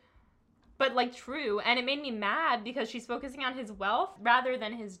 Rude. But, like, true. And it made me mad because she's focusing on his wealth rather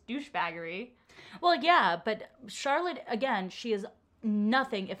than his douchebaggery. Well, yeah, but Charlotte, again, she is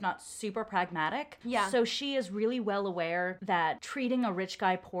nothing if not super pragmatic. Yeah. So she is really well aware that treating a rich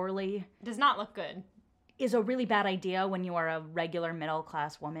guy poorly Does not look good. is a really bad idea when you are a regular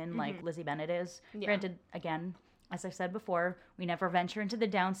middle-class woman like Lizzie Bennet is. Yeah. Granted, again, as I've said before, we never venture into the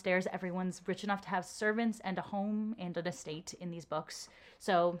downstairs. Everyone's rich enough to have servants and a home and an estate in these books.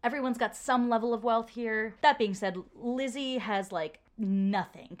 So everyone's got some level of wealth here. That being said, Lizzie has, like,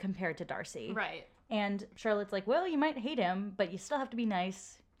 nothing compared to Darcy. Right. And Charlotte's like, well, you might hate him, but you still have to be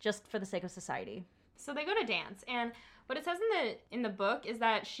nice just for the sake of society. So they go to dance, and what it says in the book is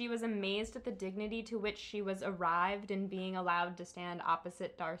that she was amazed at the dignity to which she was arrived in being allowed to stand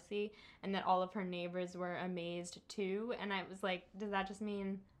opposite Darcy, and that all of her neighbors were amazed too. And I was like, does that just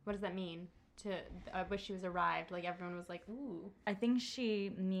mean, what does that mean? To wish she was arrived, like everyone was like, ooh. I think she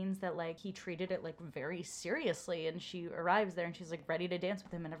means that, like, he treated it, like, very seriously, and she arrives there and she's, like, ready to dance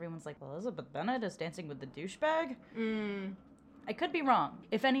with him, and everyone's like, well, Elizabeth Bennet is dancing with the douchebag? I could be wrong.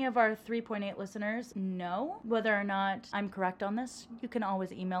 If any of our 3.8 listeners know whether or not I'm correct on this, you can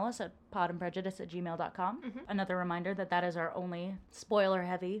always email us at podandprejudice@gmail.com. Another reminder that is our only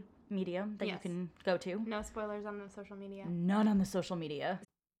spoiler-heavy medium that you can go to. No spoilers on the social media. None on the social media.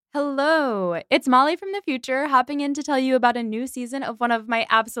 Hello, it's Molly from the future hopping in to tell you about a new season of one of my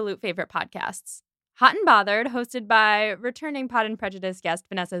absolute favorite podcasts. Hot and Bothered, hosted by returning Pod and Prejudice guest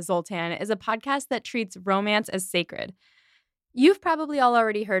Vanessa Zoltan, is a podcast that treats romance as sacred. You've probably all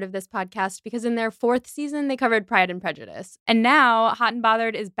already heard of this podcast because in their 4th season, they covered Pride and Prejudice. And now, Hot and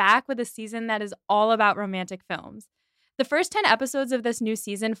Bothered is back with a season that is all about romantic films. The first 10 episodes of this new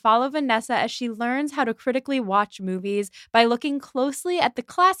season follow Vanessa as she learns how to critically watch movies by looking closely at the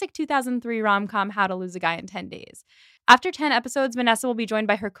classic 2003 rom-com How to Lose a Guy in 10 Days. After 10 episodes, Vanessa will be joined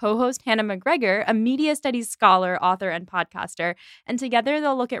by her co-host Hannah McGregor, a media studies scholar, author, and podcaster, and together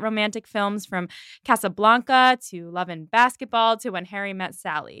they'll look at romantic films from Casablanca to Love and Basketball to When Harry Met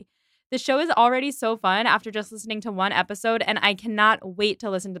Sally. The show is already so fun after just listening to one episode, and I cannot wait to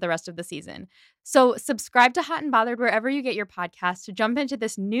listen to the rest of the season. So subscribe to Hot and Bothered wherever you get your podcasts to jump into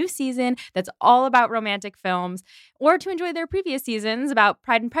this new season that's all about romantic films, or to enjoy their previous seasons about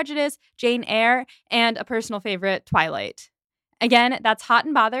Pride and Prejudice, Jane Eyre, and a personal favorite, Twilight. Again, that's Hot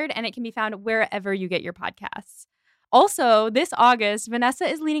and Bothered, and it can be found wherever you get your podcasts. Also, this August, Vanessa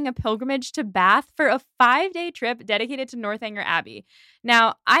is leading a pilgrimage to Bath for a 5-day trip dedicated to Northanger Abbey.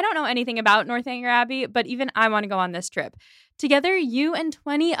 Now, I don't know anything about Northanger Abbey, but even I want to go on this trip. Together, you and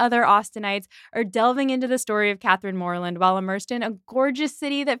 20 other Austinites are delving into the story of Catherine Morland while immersed in a gorgeous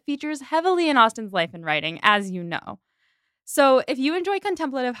city that features heavily in Austen's life and writing, as you know. So if you enjoy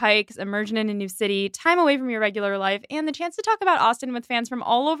contemplative hikes, immersion in a new city, time away from your regular life, and the chance to talk about Austen with fans from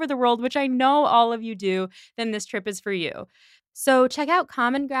all over the world, which I know all of you do, then this trip is for you. So check out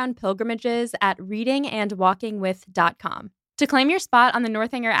Common Ground Pilgrimages at readingandwalkingwith.com. To claim your spot on the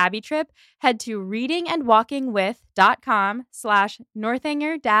Northanger Abbey trip, head to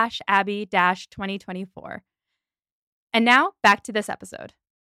readingandwalkingwith.com/Northanger-Abbey-2024. And now, back to this episode.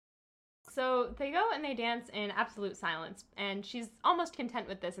 So they go and they dance in absolute silence, and she's almost content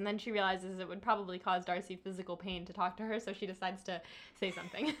with this, and then she realizes it would probably cause Darcy physical pain to talk to her, so she decides to say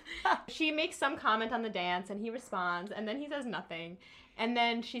something. She makes some comment on the dance, and he responds, and then he says nothing. And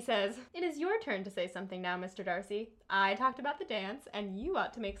then she says, "It is your turn to say something now, Mr. Darcy. I talked about the dance, and you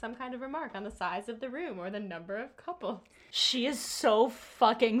ought to make some kind of remark on the size of the room or the number of couples." She is so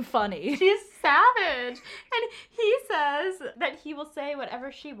fucking funny. She's savage. And he says that he will say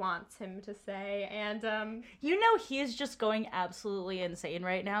whatever she wants him to say. And, You know he is just going absolutely insane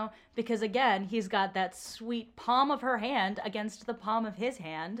right now because, again, he's got that sweet palm of her hand against the palm of his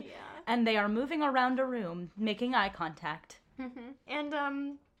hand. yeah. And they are moving around a room, making eye contact.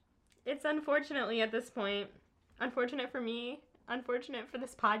 And, it's unfortunately at this point, unfortunate for me, unfortunate for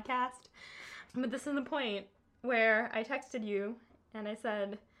this podcast, but this is the point where I texted you and I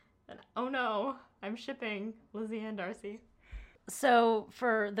said, "Oh no, I'm shipping Lizzie and Darcy." So,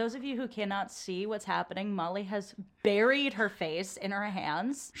 for those of you who cannot see what's happening, Molly has buried her face in her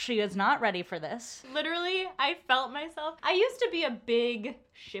hands. She is not ready for this. Literally, I felt myself. I used to be a big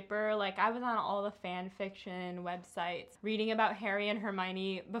shipper. Like, I was on all the fan fiction websites reading about Harry and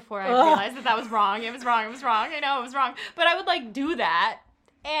Hermione before I realized that was wrong. It was wrong. It was wrong. I know it was wrong. But I would, like, do that.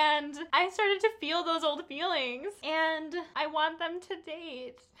 And I started to feel those old feelings. And I want them to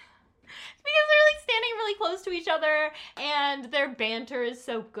date. Because they're like standing really close to each other and their banter is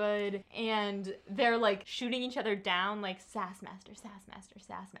so good and they're like shooting each other down like Sassmaster, Sassmaster,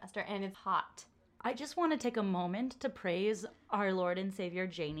 Sassmaster, and it's hot. I just want to take a moment to praise our Lord and Savior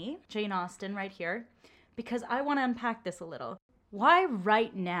Jane Austen right here, because I want to unpack this a little. Why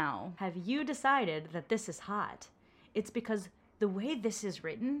right now have you decided that this is hot? It's because the way this is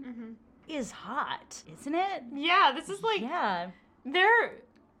written is hot, isn't it? Yeah, this is like, Yeah.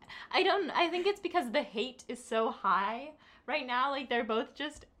 I think it's because the hate is so high right now. Like, they're both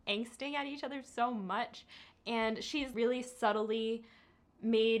just angsting at each other so much. And she's really subtly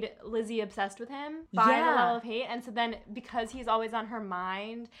made Lizzie obsessed with him by the well of hate. And so then because he's always on her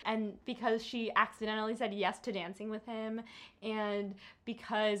mind and because she accidentally said yes to dancing with him and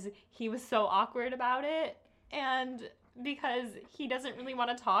because he was so awkward about it and because he doesn't really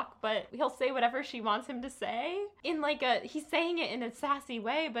want to talk, but he'll say whatever she wants him to say. He's saying it in a sassy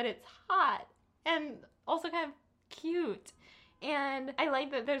way, but it's hot and also kind of cute. And I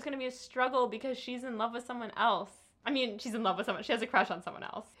like that there's going to be a struggle because she's in love with someone else. I mean, she's in love with someone. She has a crush on someone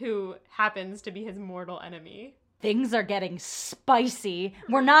else who happens to be his mortal enemy. Things are getting spicy.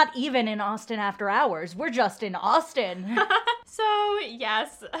 We're not even in Austen After Hours. We're just in Austen. So,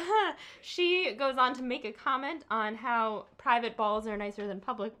 yes, she goes on to make a comment on how private balls are nicer than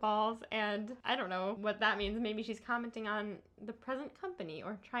public balls, and I don't know what that means. Maybe she's commenting on the present company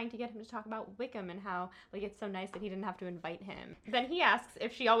or trying to get him to talk about Wickham and how, like, it's so nice that he didn't have to invite him. Then he asks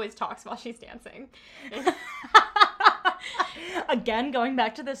if she always talks while she's dancing. Again, going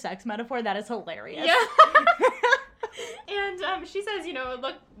back to the sex metaphor, that is hilarious. Yeah. And she says, it would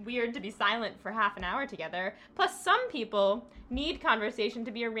look weird to be silent for half an hour together. Plus, some people need conversation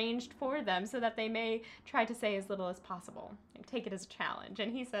to be arranged for them so that they may try to say as little as possible. And take it as a challenge.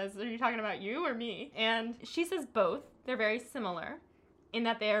 And he says, "Are you talking about you or me?" And she says both. They're very similar in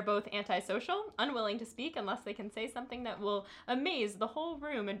that they are both antisocial, unwilling to speak unless they can say something that will amaze the whole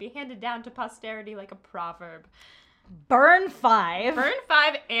room and be handed down to posterity like a proverb. Burn 5. Burn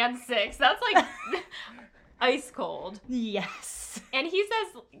 5 and 6. That's like ice cold. Yes. And he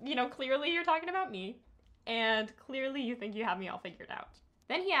says, clearly you're talking about me, and clearly you think you have me all figured out.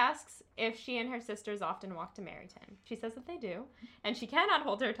 Then he asks if she and her sisters often walk to Meryton. She says that they do, and she cannot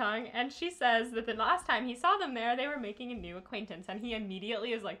hold her tongue, and she says that the last time he saw them there, they were making a new acquaintance, and he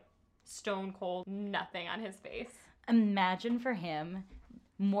immediately is like stone cold, nothing on his face. Imagine for him,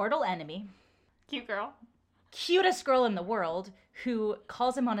 mortal enemy, Cute girl. cutest girl in the world, who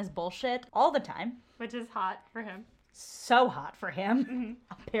calls him on his bullshit all the time. Which is hot for him. So hot for him,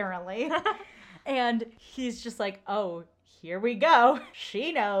 apparently. And he's just like, oh, here we go.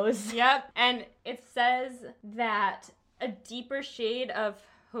 She knows. Yep. And it says that a deeper shade of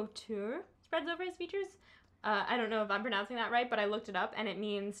hauteur spreads over his features. I don't know if I'm pronouncing that right, but I looked it up and it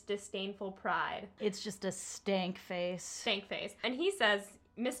means disdainful pride. It's just a stank face. Stank face. And he says,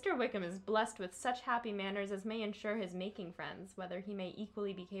 Mr. Wickham is blessed with such happy manners as may ensure his making friends. Whether he may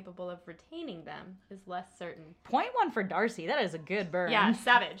equally be capable of retaining them is less certain. Point 1 for Darcy. That is a good burn. Yeah,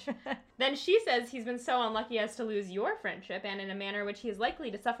 savage. Then she says he's been so unlucky as to lose your friendship and in a manner which he is likely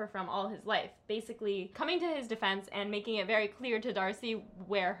to suffer from all his life. Basically, coming to his defense and making it very clear to Darcy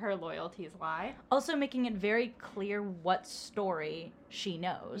where her loyalties lie. Also making it very clear what story she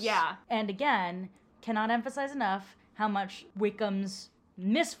knows. Yeah. And again, cannot emphasize enough how much Wickham's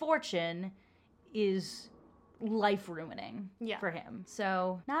misfortune is life-ruining for him.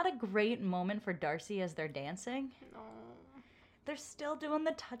 So, not a great moment for Darcy as they're dancing. No. they're still doing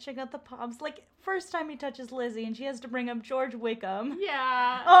the touching of the palms. Like, first time he touches Lizzie and she has to bring up George Wickham.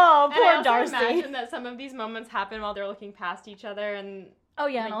 Yeah. Oh, And poor I also Darcy. imagine that some of these moments happen while they're looking past each other and... Oh,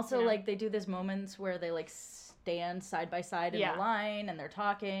 yeah, like, and also, you know. like, they do these moments where they, like, stand side by side in Yeah. the line and they're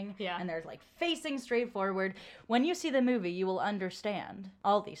talking. Yeah. And they're, like, facing straight forward. When you see the movie, you will understand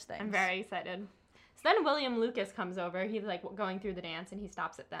all these things. I'm very excited. So then William Lucas comes over. He's like going through the dance and he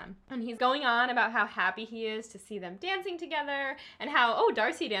stops at them. And he's going on about how happy he is to see them dancing together and how, oh,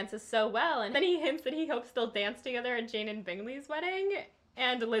 Darcy dances so well. And then he hints that he hopes they'll dance together at Jane and Bingley's wedding.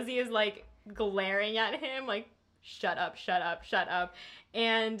 And Lizzie is like glaring at him like, shut up, shut up, shut up.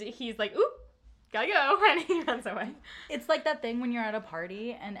 And he's like, oop, gotta go. And he runs away. It's like that thing when you're at a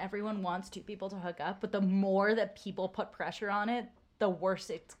party and everyone wants two people to hook up, but the more that people put pressure on it, the worse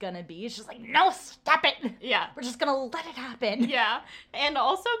it's gonna be. It's just like, no, stop it. Yeah. We're just gonna let it happen. Yeah. And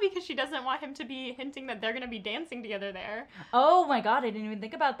also because she doesn't want him to be hinting that they're gonna be dancing together there. Oh my god, I didn't even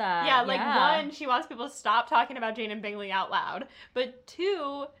think about that. Yeah, like one, she wants people to stop talking about Jane and Bingley out loud. But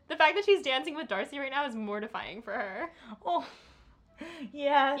two, the fact that she's dancing with Darcy right now is mortifying for her. Oh,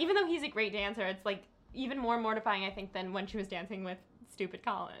 yeah. Even though he's a great dancer, it's like even more mortifying, I think, than when she was dancing with stupid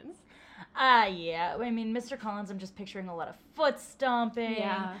Collins. Yeah. I mean, Mr. Collins, I'm just picturing a lot of foot stomping.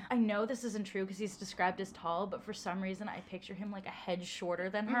 Yeah. I know this isn't true because he's described as tall, but for some reason I picture him like a head shorter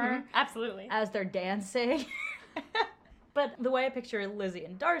than her Absolutely. as they're dancing. But the way I picture Lizzie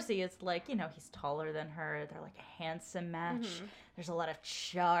and Darcy is like, you know, he's taller than her. They're like a handsome match. There's a lot of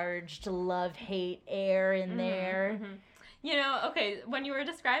charged love-hate air in there. You know, okay, when you were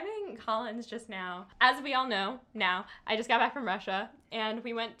describing Collins just now, as we all know now, I just got back from Russia, and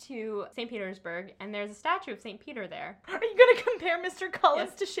we went to St. Petersburg, and there's a statue of St. Peter there. Are you going to compare Mr.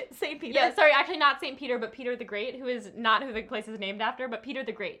 Collins to St. Peter? Yeah, sorry, actually not St. Peter, but Peter the Great, who is not who the place is named after, but Peter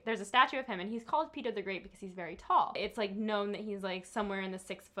the Great. There's a statue of him, and he's called Peter the Great because he's very tall. It's, like, known that he's, like, somewhere in the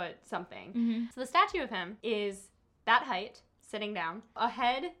 6 foot something. So the statue of him is that height, sitting down, a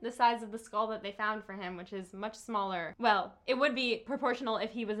head the size of the skull that they found for him, which is much smaller. Well, it would be proportional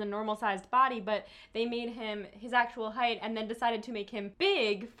if he was a normal-sized body, but they made him his actual height and then decided to make him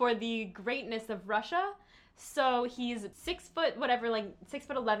big for the greatness of Russia. So he's 6 foot, whatever, like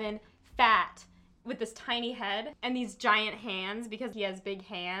 6'11", fat, with this tiny head and these giant hands because he has big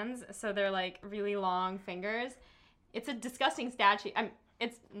hands, so they're like really long fingers. It's a disgusting statue.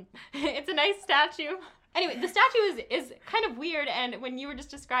 It's a nice statue. Anyway, the statue is kind of weird, and when you were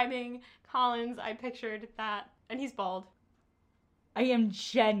just describing Collins, I pictured that, and he's bald. I am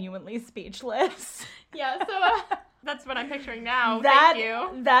genuinely speechless. Yeah, so that's what I'm picturing now. Thank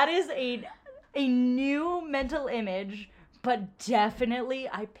you. That is a new mental image, but definitely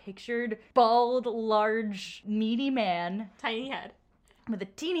I pictured bald, large, meaty man. Tiny head. With a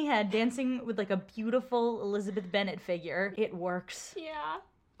teeny head dancing with like a beautiful Elizabeth Bennet figure. It works. Yeah.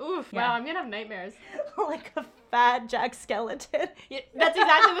 Oof, Yeah. wow, I'm gonna have nightmares. Like a fat Jack Skeleton. Yeah, that's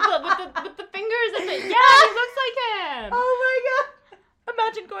exactly with the fingers and the, yeah, he looks like him. Oh my god.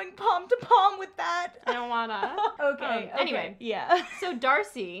 Imagine going palm to palm with that. I don't wanna. Okay. Anyway. Yeah. So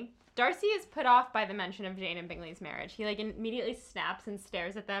Darcy is put off by the mention of Jane and Bingley's marriage. He like immediately snaps and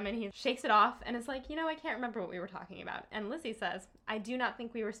stares at them and he shakes it off and is like, you know, I can't remember what we were talking about. And Lizzie says, I do not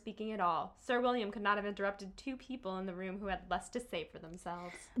think we were speaking at all. Sir William could not have interrupted 2 people in the room who had less to say for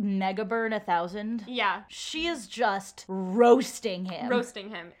themselves. Mega burn 1,000. Yeah. She is just roasting him. Roasting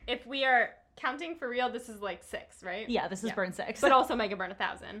him. If we are counting for real, this is like 6, right? Yeah, this is burn 6. But also Mega Burn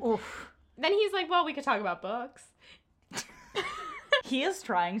 1,000. Oof. Then he's like, well, we could talk about books. He is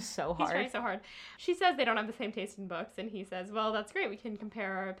trying so hard. He's trying so hard. She says they don't have the same taste in books, and he says, well, that's great. We can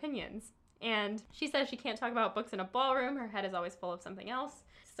compare our opinions. And she says she can't talk about books in a ballroom. Her head is always full of something else.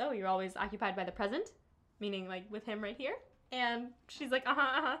 So you're always occupied by the present, meaning like with him right here. And she's like,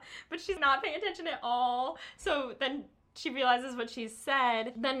 but she's not paying attention at all. So then she realizes what she's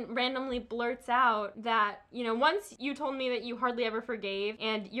said, then randomly blurts out that, you know, once you told me that you hardly ever forgave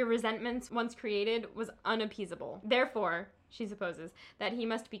and your resentments once created was unappeasable. Therefore, she supposes that he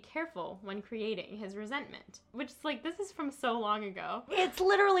must be careful when creating his resentment. Which is like, this is from so long ago. It's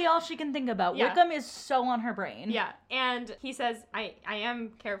literally all she can think about. Yeah. Wickham is so on her brain. Yeah, and he says, I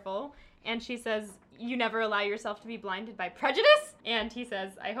am careful. And she says, you never allow yourself to be blinded by prejudice? And he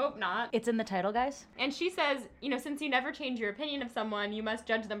says, I hope not. It's in the title, guys. And she says, you know, since you never change your opinion of someone, you must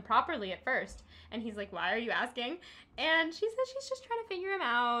judge them properly at first. And he's like, why are you asking? And she says she's just trying to figure him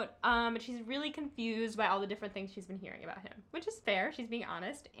out. And she's really confused by all the different things she's been hearing about him, which is fair. She's being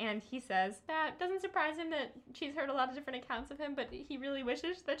honest. And he says that doesn't surprise him that she's heard a lot of different accounts of him, but he really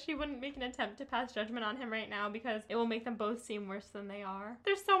wishes that she wouldn't make an attempt to pass judgment on him right now because it will make them both seem worse than they are.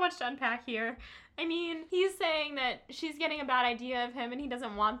 There's so much to unpack here. I mean, he's saying that she's getting a bad idea of him and he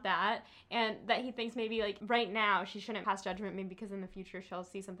doesn't want that, and that he thinks maybe, like, right now she shouldn't pass judgment, maybe because in the future she'll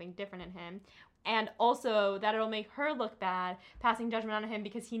see something different in him. And also that it'll make her look bad passing judgment on him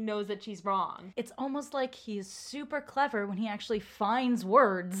because he knows that she's wrong. It's almost like he's super clever when he actually finds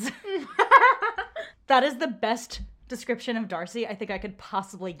words. That is the best description of Darcy I think I could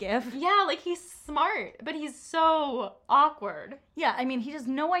possibly give. Yeah, like, he's smart, but he's so awkward. Yeah, I mean, he has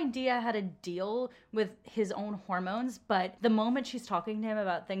no idea how to deal with his own hormones, but the moment she's talking to him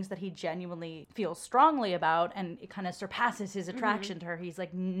about things that he genuinely feels strongly about and it kind of surpasses his attraction to her, he's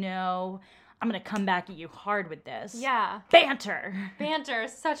like, no, I'm gonna come back at you hard with this. Yeah. Banter! Banter,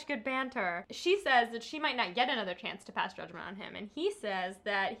 such good banter. She says that she might not get another chance to pass judgment on him, and he says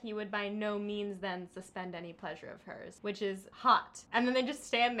that he would by no means then suspend any pleasure of hers, which is hot. And then they just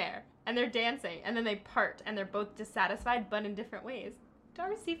stand there, and they're dancing, and then they part, and they're both dissatisfied, but in different ways.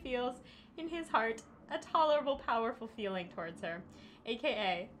 Darcy feels, in his heart, a tolerable, powerful feeling towards her,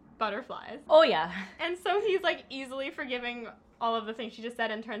 aka butterflies. Oh yeah. And so he's, like, easily forgiving all of the things she just said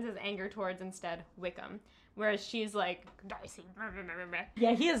and turns his anger towards instead Wickham. Whereas she's like, Darcy.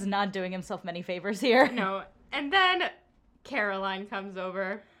 Yeah, he is not doing himself many favors here. No. And then Caroline comes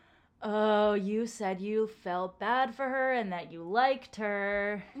over. Oh, you said you felt bad for her and that you liked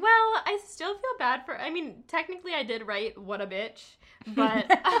her. Well, I still feel bad for, I mean, technically I did write what a bitch,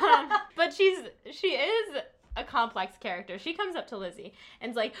 but but she is a complex character. She comes up to Lizzie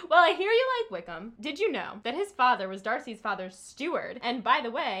and's like, well, I hear you like Wickham. Did you know that his father was Darcy's father's steward? And by the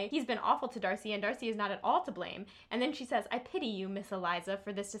way, he's been awful to Darcy and Darcy is not at all to blame. And then she says, I pity you, Miss Eliza,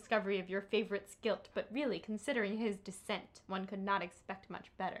 for this discovery of your favorite's guilt, but really, considering his descent, one could not expect much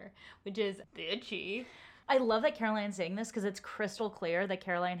better. Which is bitchy. I love that Caroline's saying this because it's crystal clear that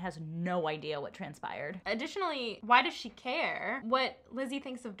Caroline has no idea what transpired. Additionally, why does she care what Lizzie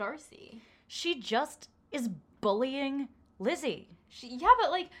thinks of Darcy? She just is bullying Lizzie. Yeah,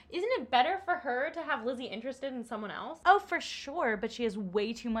 but, like, isn't it better for her to have Lizzie interested in someone else? Oh, for sure, but she has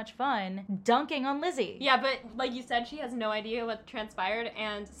way too much fun dunking on Lizzie. Yeah, but like you said, she has no idea what transpired,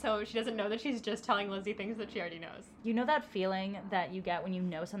 and so she doesn't know that she's just telling Lizzie things that she already knows. You know that feeling that you get when you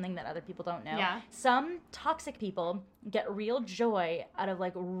know something that other people don't know? Yeah. Some toxic people get real joy out of,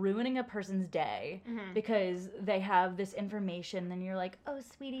 like, ruining a person's day because they have this information, and you're like, oh,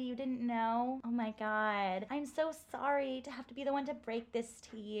 sweetie, you didn't know? Oh my God. I'm so sorry to have to be the one to break this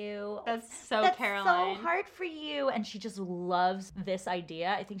to you. That's so That's Caroline. so hard for you. And she just loves this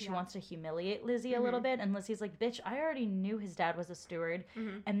idea. I think she wants to humiliate Lizzie a little bit, and Lizzie's like, bitch, I already knew his dad was a steward,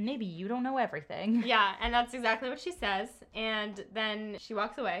 and maybe you don't know everything. Yeah, and that's exactly what she says, and then she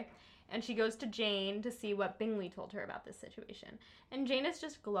walks away. And she goes to Jane to see what Bingley told her about this situation. And Jane is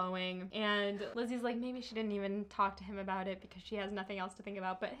just glowing. And Lizzie's like, maybe she didn't even talk to him about it because she has nothing else to think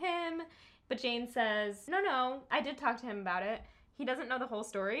about but him. But Jane says, no, I did talk to him about it. He doesn't know the whole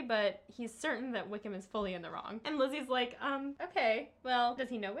story, but he's certain that Wickham is fully in the wrong. And Lizzie's like, okay, well, does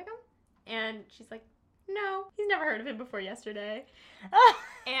he know Wickham? And she's like, no, he's never heard of him before yesterday.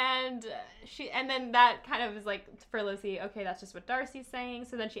 And then that kind of is like, for Lizzie, okay, that's just what Darcy's saying.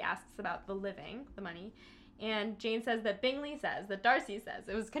 So then she asks about the living, the money. And Jane says that Bingley says, that Darcy says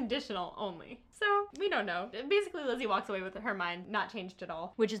it was conditional only. So we don't know. Basically, Lizzie walks away with her mind not changed at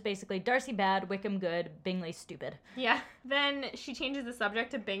all. Which is basically Darcy bad, Wickham good, Bingley stupid. Yeah. Then she changes the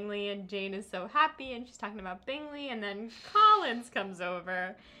subject to Bingley, and Jane is so happy, and she's talking about Bingley, and then Collins comes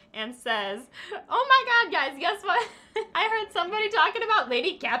over and says, oh my God, guys, guess what? I heard somebody talking about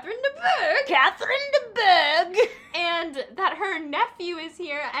Lady Catherine de Bourgh. Catherine de Bourgh! And that her nephew is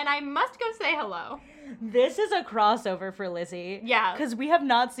here, and I must go say hello. This is a crossover for Lizzie. Yeah. Because we have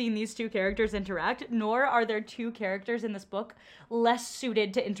not seen these two characters interact, nor are there two characters in this book less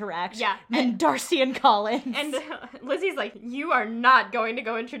suited to interact than Darcy and Collins. And Lizzie's like, you are not going to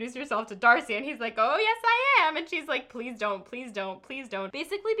go introduce yourself to Darcy. And he's like, oh, yes, I am. And she's like, please don't, please don't, please don't.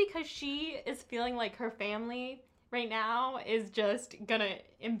 Basically because she is feeling like her family right now is just gonna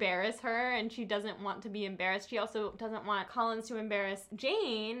embarrass her, and she doesn't want to be embarrassed. She also doesn't want Collins to embarrass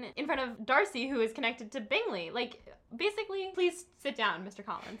Jane in front of Darcy, who is connected to Bingley. Like, basically, please sit down, Mr.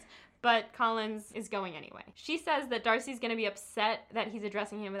 Collins. But Collins is going anyway. She says that Darcy's gonna be upset that he's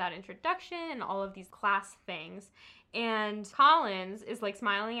addressing him without introduction and all of these class things. And Collins is like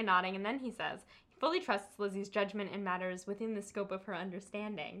smiling and nodding, and then he says he fully trusts Lizzie's judgment in matters within the scope of her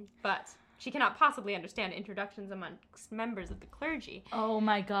understanding. But She cannot possibly understand introductions amongst members of the clergy. Oh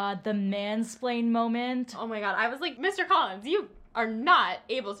my god, the mansplain moment. Oh my god, I was like, Mr. Collins, you are not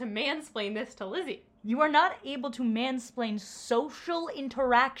able to mansplain this to Lizzie. You are not able to mansplain social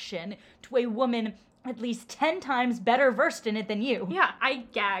interaction to a woman at least 10 times better versed in it than you. Yeah, I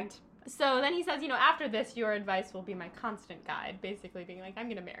gagged. So then he says, after this, your advice will be my constant guide, basically being like, I'm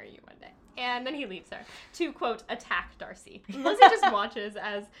going to marry you one day. And then he leaves her to, quote, attack Darcy. Lizzie just watches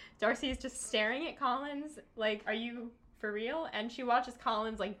as Darcy is just staring at Collins, like, are you for real? And she watches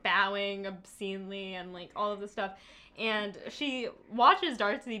Collins, like, bowing obscenely and, like, all of this stuff. And she watches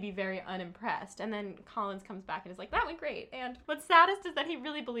Darcy be very unimpressed. And then Collins comes back and is like, that went great. And what's saddest is that he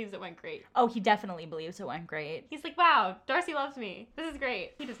really believes it went great. Oh, he definitely believes it went great. He's like, wow, Darcy loves me. This is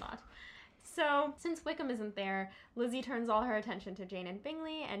great. He does not. So, since Wickham isn't there, Lizzie turns all her attention to Jane and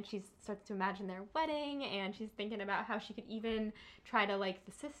Bingley, and she starts to imagine their wedding, and she's thinking about how she could even try to like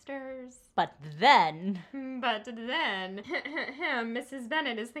the sisters. But then, Mrs.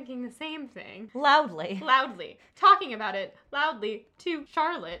 Bennet is thinking the same thing. Loudly, talking about it loudly to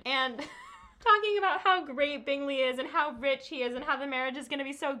Charlotte, and talking about how great Bingley is and how rich he is and how the marriage is going to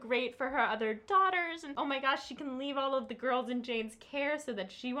be so great for her other daughters. And oh my gosh, she can leave all of the girls in Jane's care so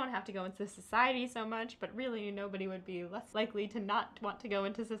that she won't have to go into society so much. But really, nobody would be less likely to not want to go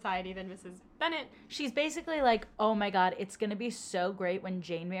into society than Mrs. Bennet. She's basically like, oh my god, it's going to be so great when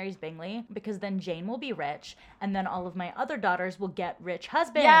Jane marries Bingley because then Jane will be rich and then all of my other daughters will get rich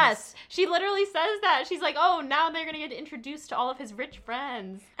husbands. Yes, she literally says that. She's like, oh, now they're going to get introduced to all of his rich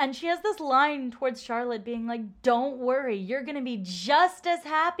friends. And she has this line towards Charlotte being like, don't worry, you're gonna be just as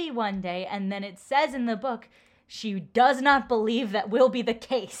happy one day. And then it says in the book, she does not believe that will be the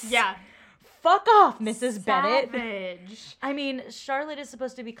case. Yeah. Fuck off, Mrs. Savage. Bennett. I mean, Charlotte is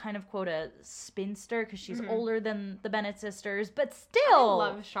supposed to be kind of, quote, a spinster because she's older than the Bennet sisters, but still. I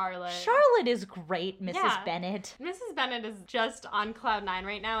love Charlotte. Charlotte is great, Mrs. Bennet. Mrs. Bennet is just on cloud 9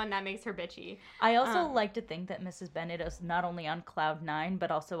 right now, and that makes her bitchy. I also like to think that Mrs. Bennet is not only on cloud 9,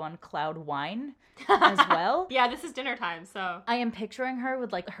 but also on cloud wine as well. Yeah, this is dinner time, so. I am picturing her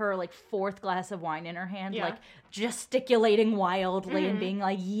with, like, her, like, 4th glass of wine in her hand, like, gesticulating wildly and being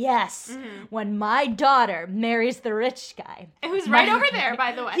like, yes, when my daughter marries the rich guy. Who's right over there,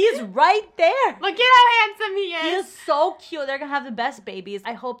 by the way. He's right there. Look at how handsome he is. He is so cute. They're gonna have the best babies.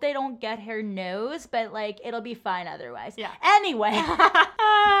 I hope they don't get her nose, but, like, it'll be fine otherwise. Yeah. Anyway.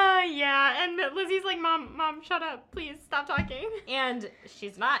 Yeah, and Lizzie's like, Mom, shut up. Please, stop talking. And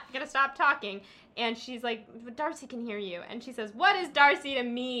she's not gonna stop talking. And she's like, Darcy can hear you. And she says, what is Darcy to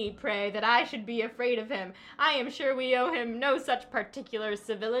me, pray, that I should be afraid of him? I am sure we owe him no such particular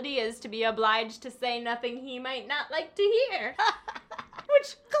civility as to be obliged to say nothing he might not like to hear.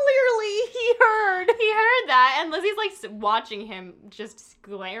 Which clearly he heard. He heard that, and Lizzie's like watching him, just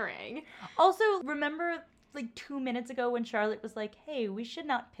glaring. Also, remember like 2 minutes ago when Charlotte was like, hey, we should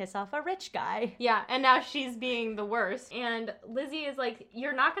not piss off a rich guy. Yeah, and now she's being the worst. And Lizzie is like,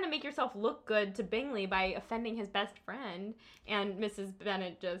 you're not going to make yourself look good to Bingley by offending his best friend. And Mrs.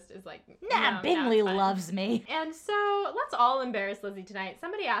 Bennet just is like, nah, no, Bingley loves me. And so let's all embarrass Lizzie tonight.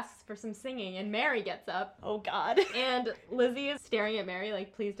 Somebody asks for some singing, and Mary gets up. Oh, God. And Lizzie is staring at Mary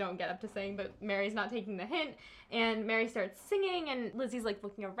like, please don't get up to sing, but Mary's not taking the hint. And Mary starts singing, and Lizzie's like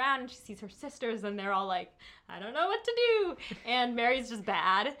looking around, and she sees her sisters, and they're all like, I don't know what to do. And Mary's just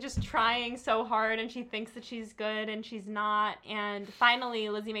bad, just trying so hard, and she thinks that she's good, and she's not. And finally,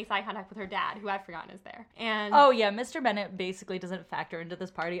 Lizzie makes eye contact with her dad, who I've forgotten is there. And oh yeah, Mr. Bennet basically doesn't factor into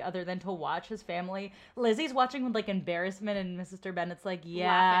this party other than to watch his family. Lizzie's watching with like embarrassment, and Mr. Bennet's like,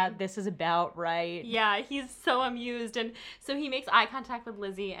 yeah, laughing. This is about right. Yeah, he's so amused. And so he makes eye contact with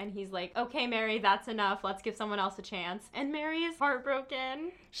Lizzie, and he's like, okay, Mary, that's enough. Let's give someone else a chance. And Mary is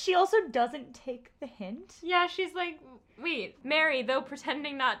heartbroken. She also doesn't take the hint. Yeah, she's like, wait. Mary, though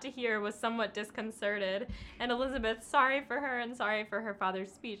pretending not to hear, was somewhat disconcerted. And Elizabeth, sorry for her and sorry for her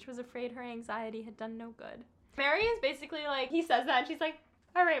father's speech, was afraid her anxiety had done no good. Mary is basically like, he says that, and she's like,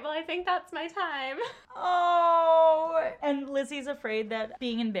 all right, well, I think that's my time. Oh. And Lizzie's afraid that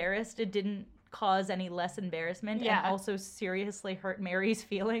being embarrassed, it didn't cause any less embarrassment and also seriously hurt Mary's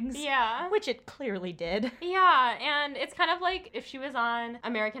feelings. Yeah. Which it clearly did. Yeah, and it's kind of like if she was on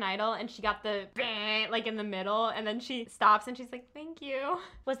American Idol and she got the like in the middle and then she stops and she's like, thank you.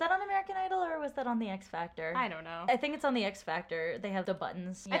 Was that on American Idol or was that on the X Factor? I don't know. I think it's on the X Factor. They have the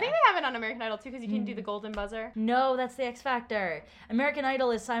buttons. Yeah. I think they have it on American Idol too because you can do the golden buzzer. No, that's the X Factor. American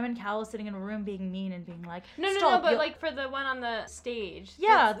Idol is Simon Cowell sitting in a room being mean and being like, no, but like for the one on the stage.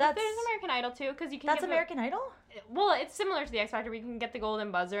 Yeah, there's American Idol too. Because you can. That's American Idol? Well, it's similar to the X Factor. We can get the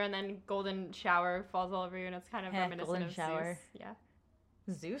golden buzzer and then golden shower falls all over you, and it's kind of reminiscent golden of shower. Zeus.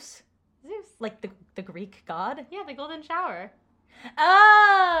 Yeah. Zeus? Zeus. Like the Greek god? Yeah, the golden shower.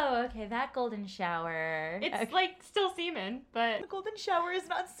 Oh, okay, that golden shower. It's Okay. like still semen, but The golden shower is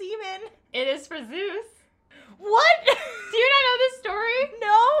not semen. it is for Zeus. What? Do you not know this story?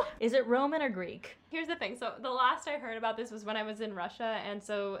 No. Is it Roman or Greek? Here's the thing. So the last I heard about this was when I was in Russia, and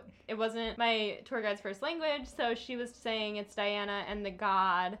so it wasn't my tour guide's first language, so she was saying it's Diana and the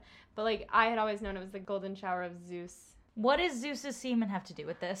god, but like I had always known it was the golden shower of Zeus. What does Zeus's semen have to do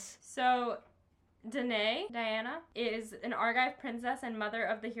with this? So Danae, Diana, is an Argive princess and mother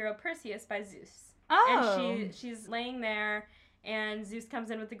of the hero Perseus by Zeus. Oh. And she's laying there, and Zeus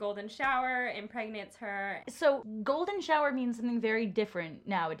comes in with the golden shower, impregnates her. So golden shower means something very different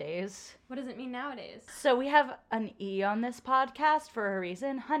nowadays. What does it mean nowadays? So we have an E on this podcast for a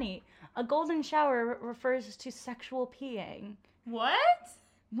reason. Honey, a golden shower refers to sexual peeing. What?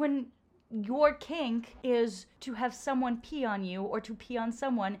 When your kink is to have someone pee on you or to pee on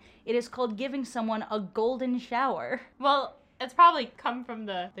someone, it is called giving someone a golden shower. Well, it's probably come from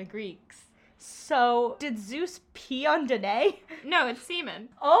the Greeks. So, did Zeus pee on Danae? No, it's semen.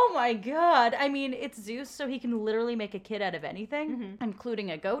 Oh my god. I mean, it's Zeus, so he can literally make a kid out of anything,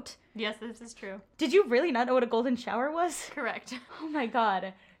 including a goat. Yes, this is true. Did you really not know what a golden shower was? Correct. Oh my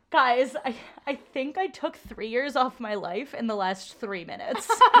god. Guys, I think I took 3 years off my life in the last 3 minutes.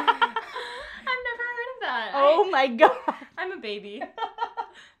 I've never heard of that. Oh my god. I'm a baby.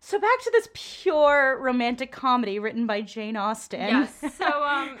 So back to this pure romantic comedy written by Jane Austen. Yes. So,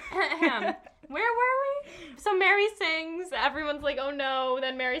 where were we? So Mary sings. Everyone's like, oh no.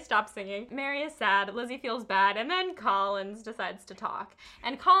 Then Mary stops singing. Mary is sad. Lizzie feels bad. And then Collins decides to talk.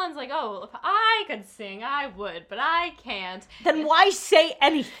 And Collins like, oh, if I could sing, I would, but I can't. Then why say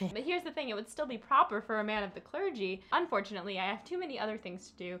anything? But here's the thing, it would still be proper for a man of the clergy. Unfortunately, I have too many other things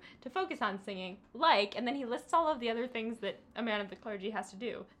to do to focus on singing, and then he lists all of the other things that a man of the clergy has to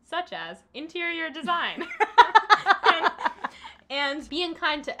do, such as interior design. and being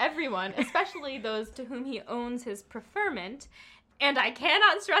kind to everyone, especially those to whom he owns his preferment. And I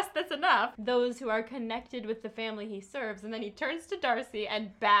cannot stress this enough, those who are connected with the family he serves. And then he turns to Darcy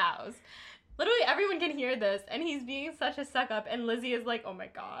and bows. Literally everyone can hear this, and he's being such a suck-up, and Lizzie is like, oh my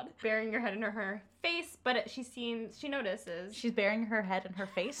god, burying her head in her face, but she notices. She's burying her head in her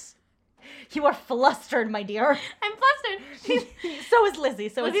face. You are flustered, my dear. I'm flustered. So is Lizzie,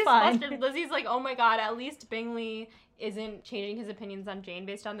 so Lizzie's it's fine. flustered. Lizzie's like, oh my god, at least Bingley isn't changing his opinions on Jane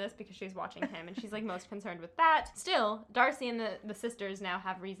based on this because she's watching him, and she's like most concerned with that. Still, Darcy and the sisters now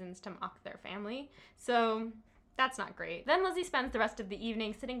have reasons to mock their family, so that's not great. Then Lizzie spends the rest of the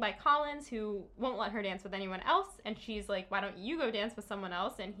evening sitting by Collins, who won't let her dance with anyone else, and she's like, why don't you go dance with someone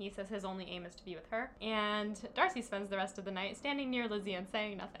else? And he says his only aim is to be with her. And Darcy spends the rest of the night standing near Lizzie and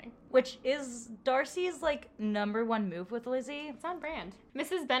saying nothing. Which is Darcy's, like, #1 move with Lizzie. It's on brand.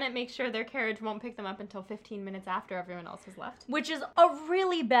 Mrs. Bennet makes sure their carriage won't pick them up until 15 minutes after everyone else has left. Which is a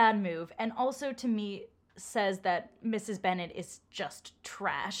really bad move, and also to me says that Mrs. Bennet is just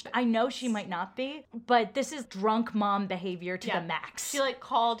trashed. I know she might not be, but this is drunk mom behavior to the max. She like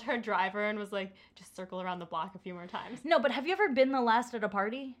called her driver and was like, just circle around the block a few more times. No, but have you ever been the last at a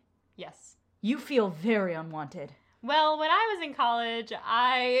party? Yes. You feel very unwanted. Well, when I was in college,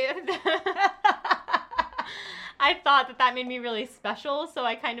 I thought that made me really special, so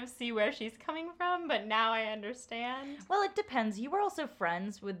I kind of see where she's coming from, but now I understand. Well, it depends. You were also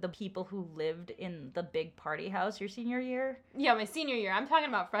friends with the people who lived in the big party house your senior year? Yeah, my senior year. I'm talking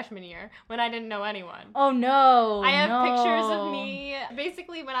about freshman year, when I didn't know anyone. Oh, no. I have pictures of me.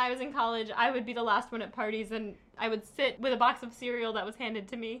 Basically, when I was in college, I would be the last one at parties, and I would sit with a box of cereal that was handed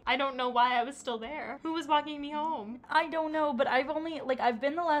to me. I don't know why I was still there. Who was walking me home? I don't know, but I've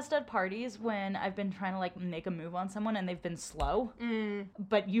been the last at parties when I've been trying to, make a move on someone and they've been slow.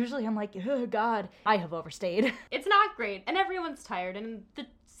 But usually I'm like, oh, God, I have overstayed. It's not great, and everyone's tired, and the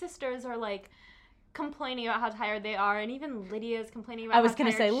sisters are, complaining about how tired they are, and even Lydia's complaining about how tired she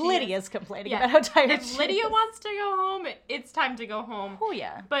is. I was going to say, Lydia's complaining about how tired she is. If Lydia wants to go home, it's time to go home. Oh,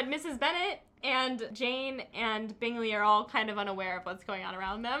 yeah. But Mrs. Bennet and Jane and Bingley are all kind of unaware of what's going on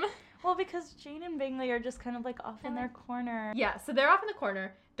around them. Well, because Jane and Bingley are just kind of, off in their corner. Yeah, so they're off in the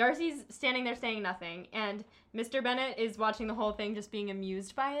corner. Darcy's standing there saying nothing, and Mr. Bennet is watching the whole thing just being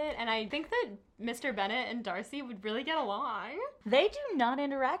amused by it, and I think that Mr. Bennet and Darcy would really get along. They do not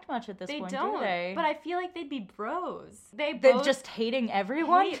interact much at this point, do they? But I feel like they'd be bros. They're just hating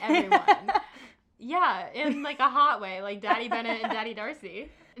everyone? Hate everyone. Yeah, in a hot way, like Daddy Bennet and Daddy Darcy.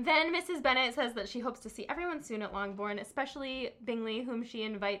 Then Mrs. Bennet says that she hopes to see everyone soon at Longbourn, especially Bingley, whom she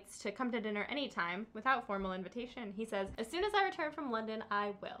invites to come to dinner anytime without formal invitation. He says, as soon as I return from London,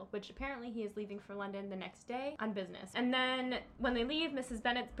 I will, which apparently he is leaving for London the next day on business. And then when they leave, Mrs.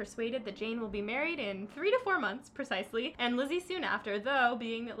 Bennet's persuaded that Jane will be married in 3 to 4 months, precisely, and Lizzie soon after, though,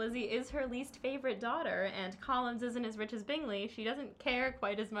 being that Lizzie is her least favorite daughter and Collins isn't as rich as Bingley, she doesn't care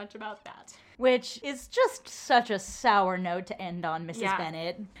quite as much about that. Which is just such a sour note to end on, Mrs.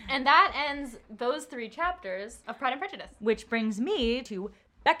 Bennet. And that ends those 3 chapters of Pride and Prejudice. Which brings me to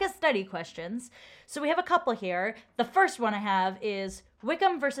Becca's study questions. So we have a couple here. The first one I have is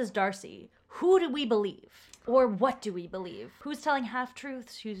Wickham versus Darcy. Who do we believe? Or what do we believe? Who's telling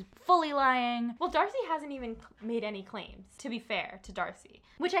half-truths? Who's fully lying? Well, Darcy hasn't even made any claims, to be fair to Darcy.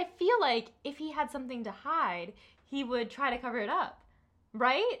 Which I feel like if he had something to hide, he would try to cover it up.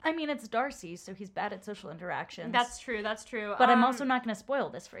 Right? I mean, it's Darcy, so he's bad at social interactions. That's true. But I'm also not going to spoil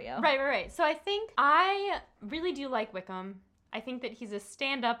this for you. Right. So I think I really do like Wickham. I think that he's a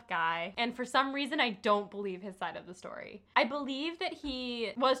stand-up guy, and for some reason, I don't believe his side of the story. I believe that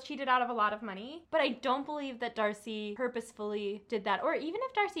he was cheated out of a lot of money, but I don't believe that Darcy purposefully did that. Or even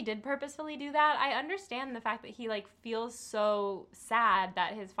if Darcy did purposefully do that, I understand the fact that he, feels so sad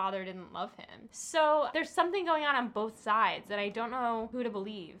that his father didn't love him. So there's something going on both sides, and I don't know who to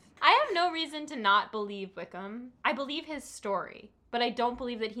believe. I have no reason to not believe Wickham. I believe his story, but I don't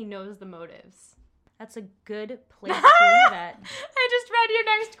believe that he knows the motives. That's a good place to leave it. I just read your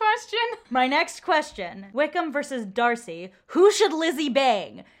next question. My next question. Wickham versus Darcy. Who should Lizzie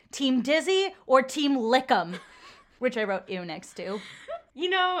bang? Team Dizzy or Team Lickham? Which I wrote ew next to.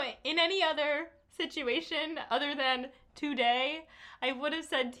 You know, in any other situation other than today, I would have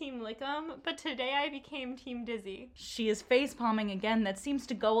said Team Lickham, but today I became Team Dizzy. She is facepalming again. That seems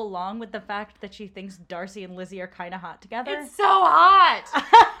to go along with the fact that she thinks Darcy and Lizzie are kind of hot together. It's so hot!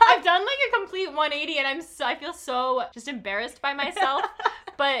 I've done a complete 180 and I feel so just embarrassed by myself,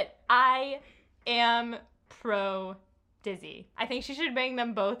 but I am pro Dizzy. I think she should bang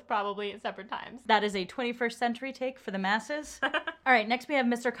them both probably at separate times. That is a 21st century take for the masses. All right, next we have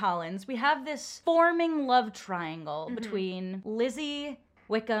Mr. Collins. We have this forming love triangle between Lizzie,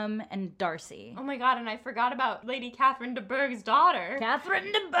 Wickham, and Darcy. Oh my god, and I forgot about Lady Catherine de Bourgh's daughter.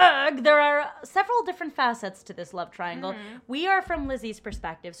 Catherine de Bourgh! There are several different facets to this love triangle. We are from Lizzie's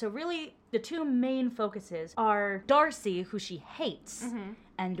perspective, so really the 2 main focuses are Darcy, who she hates,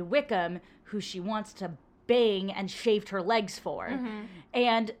 and Wickham, who she wants to bang and shaved her legs for.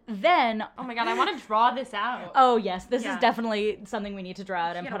 And then... Oh my god, I want to draw this out. Oh yes, this is definitely something we need to draw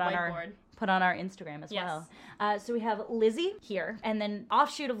out and put on our Instagram as well. So we have Lizzie here, and then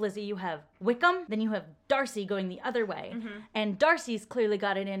offshoot of Lizzie you have Wickham, then you have Darcy going the other way. And Darcy's clearly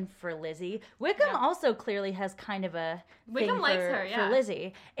got it in for Lizzie. Wickham also clearly has kind of a thing for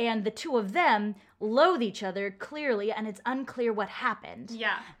Lizzie. And the 2 of them loathe each other clearly, and it's unclear what happened.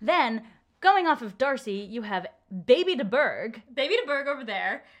 Yeah. Then... going off of Darcy, you have Baby de Bourgh. Baby de Bourgh over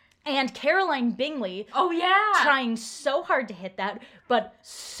there. And Caroline Bingley. Oh, yeah. Trying so hard to hit that, but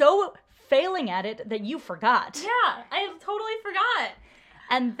so failing at it that you forgot. Yeah, I totally forgot.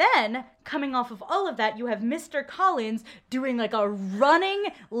 And then, coming off of all of that, you have Mr. Collins doing a running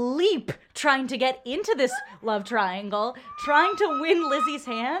leap trying to get into this love triangle, trying to win Lizzie's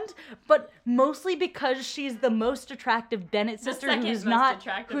hand, but mostly because she's the most attractive Bennet sister who's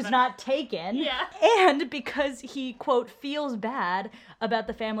not taken. Yeah. And because he, quote, feels bad about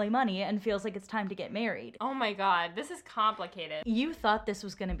the family money and feels like it's time to get married. Oh my god, this is complicated. You thought this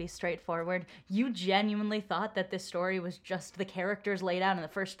was going to be straightforward. You genuinely thought that this story was just the characters laid out in the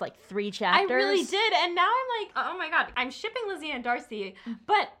first 3 chapters. I really did, and now I'm like, oh my god, I'm shipping Lizzie and Darcy,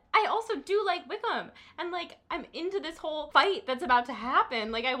 but I also do like Wickham, and I'm into this whole fight that's about to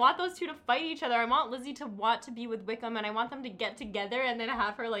happen. I want those 2 to fight each other. I want Lizzie to want to be with Wickham, and I want them to get together and then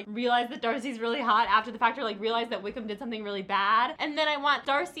have her realize that Darcy's really hot after the fact, or realize that Wickham did something really bad. And then I want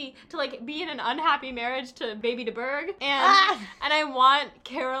Darcy to be in an unhappy marriage to Baby de Bourgh, and I want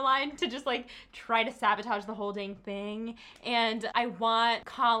Caroline to just try to sabotage the whole dang thing, and I want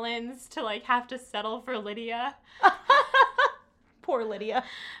Collins to have to settle for Lydia. Poor Lydia.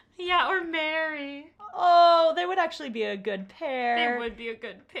 Yeah, or Mary. Oh, they would actually be a good pair. They would be a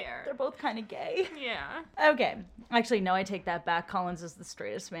good pair. They're both kind of gay. Yeah. Okay. Actually, no, I take that back. Collins is the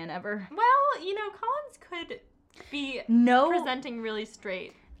straightest man ever. Well, Collins could be presenting really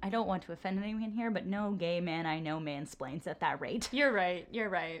straight. I don't want to offend anyone here, but no gay man I know mansplains at that rate. You're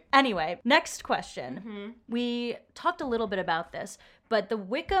right. Anyway, next question. We talked a little bit about this, but the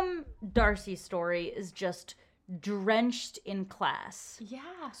Wickham-Darcy story is just drenched in class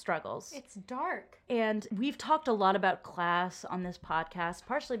Yeah. struggles. It's dark. And we've talked a lot about class on this podcast,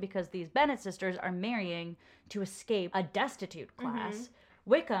 partially because these Bennett sisters are marrying to escape a destitute class.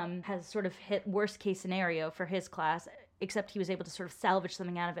 Wickham has sort of hit worst case scenario for his class, except he was able to sort of salvage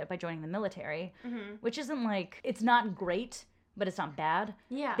something out of it by joining the military, which isn't like, it's not great, but it's not bad.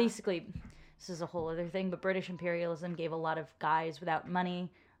 Yeah. Basically, this is a whole other thing, but British imperialism gave a lot of guys without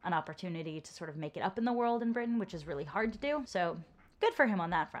money an opportunity to sort of make it up in the world in Britain, which is really hard to do. So good for him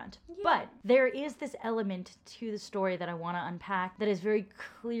on that front. Yeah. But there is this element to the story that I want to unpack that is very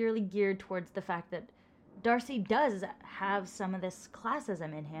clearly geared towards the fact that Darcy does have some of this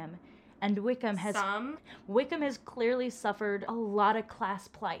classism in him, and Wickham has clearly suffered a lot of class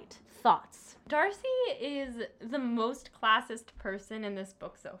plight. Thoughts? Darcy is the most classist person in this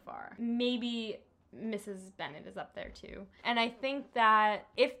book so far. Maybe Mrs. Bennet is up there too. And I think that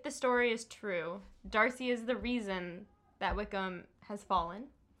if the story is true, Darcy is the reason that Wickham has fallen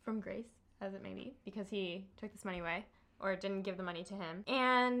from grace, as it may be, because he took this money away or didn't give the money to him.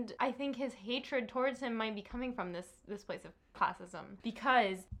 And I think his hatred towards him might be coming from this place of classism,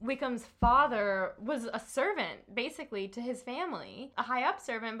 because Wickham's father was a servant, basically, to his family. A high-up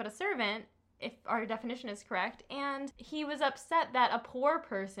servant, but a servant, if our definition is correct, and he was upset that a poor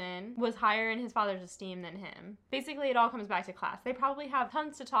person was higher in his father's esteem than him. Basically, it all comes back to class. They probably have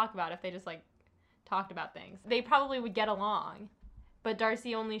tons to talk about if they just, talked about things. They probably would get along, but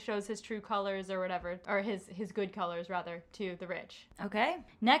Darcy only shows his true colors or whatever, or his good colors, rather, to the rich. Okay.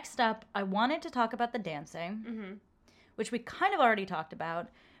 Next up, I wanted to talk about the dancing, which we kind of already talked about,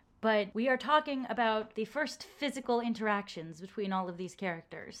 but we are talking about the first physical interactions between all of these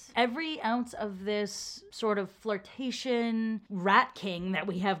characters. Every ounce of this sort of flirtation rat king that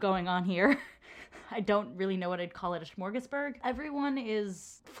we have going on here, I don't really know what I'd call it, a smorgasbord. Everyone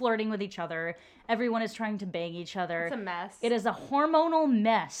is flirting with each other. Everyone is trying to bang each other. It's a mess. It is a hormonal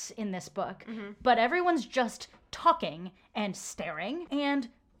mess in this book, but everyone's just talking and staring and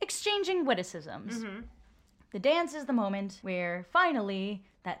exchanging witticisms. The dance is the moment where finally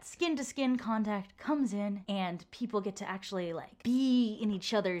that skin-to-skin contact comes in and people get to actually be in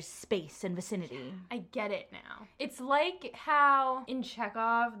each other's space and vicinity. I get it now. It's like how in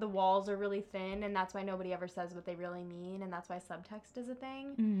Chekhov the walls are really thin and that's why nobody ever says what they really mean and that's why subtext is a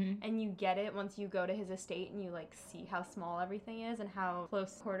thing. And you get it once you go to his estate and you see how small everything is and how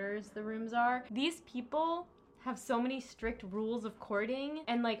close quarters the rooms are. These people have so many strict rules of courting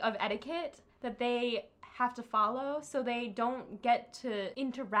and of etiquette that they have to follow, so they don't get to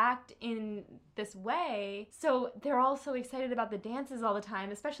interact in this way. So they're all so excited about the dances all the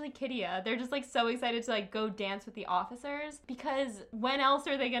time, especially Kidia. They're just so excited to go dance with the officers, because when else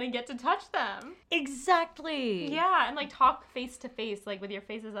are they gonna get to touch them? Exactly. Yeah, and talk face to face, with your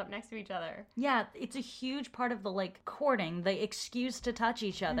faces up next to each other. Yeah, it's a huge part of the courting, the excuse to touch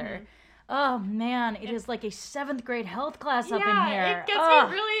each other. Oh man, it is like a 7th grade health class up in here. Yeah, it gets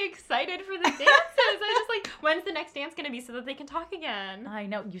me really excited for the dances. I just when's the next dance gonna be so that they can talk again? I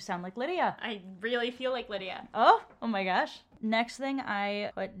know, you sound like Lydia. I really feel like Lydia. Oh my gosh. Next thing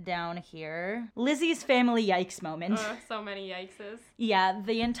I put down here, Lizzie's family yikes moment. So many yikeses. Yeah,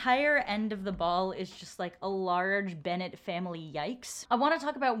 the entire end of the ball is just a large Bennett family yikes. I want to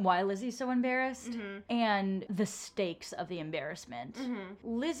talk about why Lizzie's so embarrassed and the stakes of the embarrassment.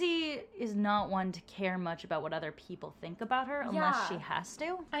 Lizzie is not one to care much about what other people think about her unless she has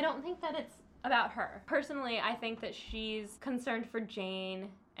to. I don't think that it's about her. Personally, I think that she's concerned for Jane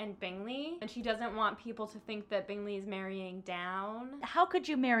and Bingley, and she doesn't want people to think that Bingley is marrying down. How could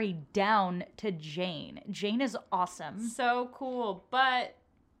you marry down to Jane? Jane is awesome. So cool, but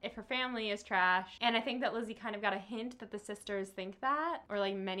if her family is trash, and I think that Lizzie kind of got a hint that the sisters think that, or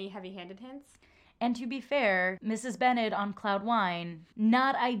many heavy-handed hints. And to be fair, Mrs. Bennet on Cloud Wine,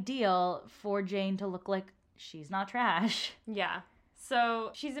 not ideal for Jane to look like she's not trash. Yeah. So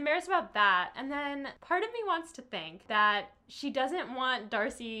she's embarrassed about that. And then part of me wants to think that she doesn't want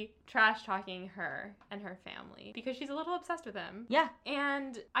Darcy trash-talking her and her family because she's a little obsessed with him. Yeah.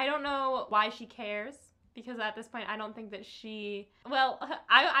 And I don't know why she cares, because at this point I don't think that she... Well,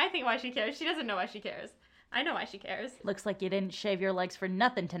 I think why she cares. She doesn't know why she cares. I know why she cares. Looks like you didn't shave your legs for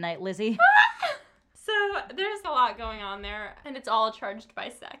nothing tonight, Lizzie. So there's a lot going on there, and it's all charged by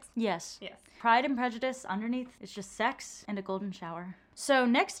sex. Yes. Yes. Pride and Prejudice underneath is just sex and a golden shower. So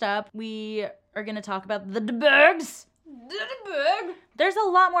next up, we are going to talk about the de Burghs. There's a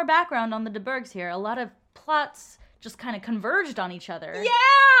lot more background on the de Burghs here. A lot of plots just kind of converged on each other.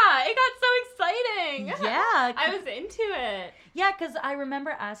 Yeah! It got so exciting! Yeah. I was into it. Yeah, because I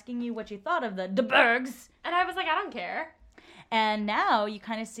remember asking you what you thought of the de Burghs. And I was like, I don't care. And now you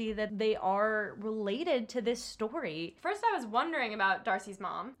kind of see that they are related to this story. First, I was wondering about Darcy's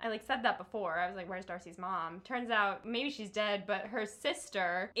mom. I said that before. I was like, where's Darcy's mom? Turns out maybe she's dead, but her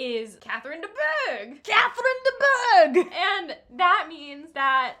sister is Catherine de Bourgh. Catherine de Bourgh! And that means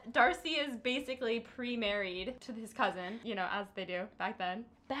that Darcy is basically pre-married to his cousin, as they do back then.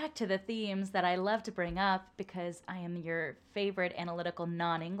 Back to the themes that I love to bring up because I am your favorite analytical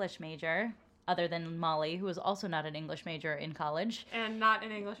non-English major, other than Molly, who is also not an English major in college. And not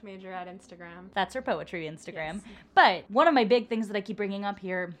an English major at Instagram. That's her poetry Instagram. Yes. But one of my big things that I keep bringing up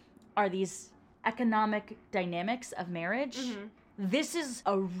here are these economic dynamics of marriage. Mm-hmm. This is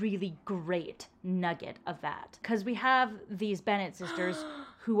a really great nugget of that. Because we have these Bennett sisters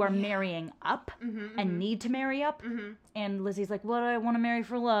who are marrying up and need to marry up. Mm-hmm. And Lizzie's like, well, I want to marry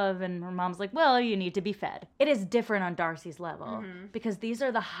for love. And her mom's like, well, you need to be fed. It is different on Darcy's level because these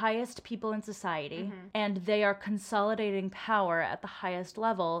are the highest people in society and they are consolidating power at the highest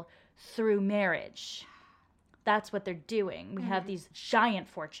level through marriage. That's what they're doing. We have these giant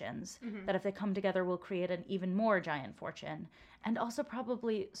fortunes that if they come together will create an even more giant fortune. And also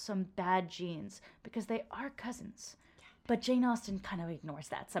probably some bad genes because they are cousins. But Jane Austen kind of ignores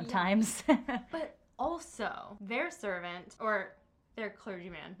that sometimes. Yeah. But also, their servant, or their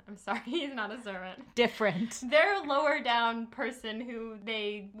clergyman, I'm sorry, he's not a servant. Different. Their lower down person who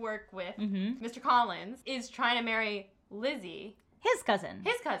they work with, Mr. Collins, is trying to marry Lizzie. His cousin.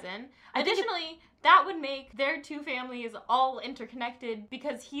 Additionally, that would make their two families all interconnected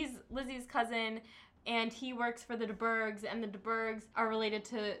because he's Lizzie's cousin and he works for the de Bourghs, and the de Bourghs are related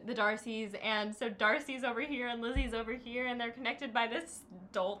to the Darcys, and so Darcy's over here and Lizzie's over here, and they're connected by this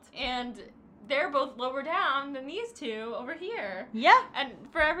dolt, and they're both lower down than these two over here. Yeah. And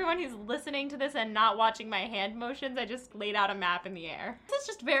for everyone who's listening to this and not watching my hand motions, I just laid out a map in the air. This is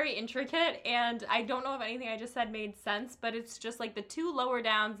just very intricate, and I don't know if anything I just said made sense, but it's just like the two lower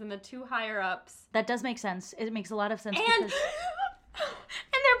downs and the two higher ups. That does make sense. It makes a lot of sense. And, because... and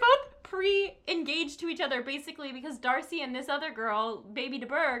they're both pre-engaged to each other, basically, because Darcy and this other girl, Baby de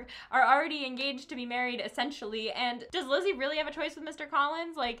Bourgh, are already engaged to be married, essentially. And does Lizzie really have a choice with Mr.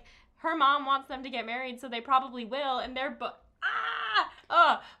 Collins? Her mom wants them to get married, so they probably will, and they're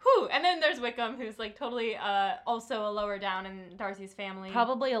And then there's Wickham, who's, totally also a lower down in Darcy's family.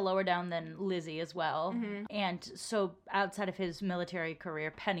 Probably a lower down than Lizzie as well. Mm-hmm. And so outside of his military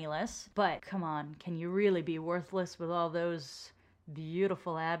career, penniless. But come on, can you really be worthless with all those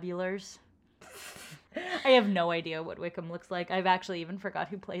beautiful abulars? I have no idea what Wickham looks like. I've actually even forgot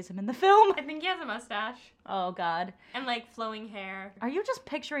who plays him in the film. I think he has a mustache. Oh, God. And, flowing hair. Are you just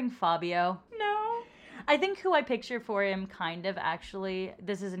picturing Fabio? No. I think who I picture for him, kind of, actually,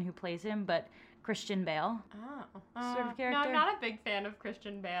 this isn't who plays him, but Christian Bale. Oh. Sort of character. No, I'm not a big fan of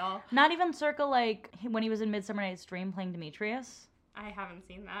Christian Bale. Not even circa, when he was in Midsummer Night's Dream playing Demetrius. I haven't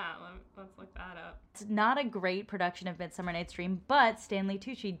seen that. Let's look that up. It's not a great production of Midsummer Night's Dream, but Stanley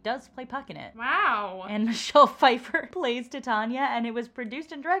Tucci does play Puck in it. Wow. And Michelle Pfeiffer plays Titania, and it was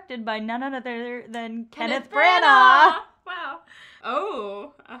produced and directed by none other than Kenneth Branagh. Wow.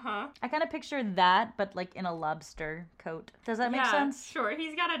 Oh, uh-huh. I kind of picture that, but in a lobster coat. Does that make sense? Sure.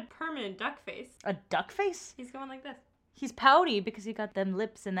 He's got a permanent duck face. A duck face? He's going like this. He's pouty because he got them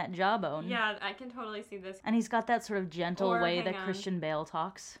lips and that jawbone. Yeah, I can totally see this. And he's got that sort of gentle way that Christian Bale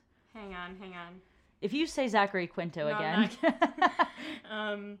talks. Hang on. If you say Zachary Quinto again.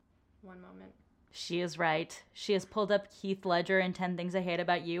 One moment. She is right. She has pulled up Heath Ledger in 10 Things I Hate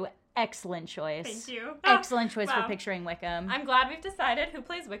About You. Excellent choice. Thank you. Excellent choice for picturing Wickham. I'm glad we've decided who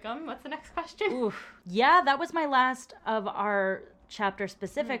plays Wickham. What's the next question? Oof. Yeah, that was my last of our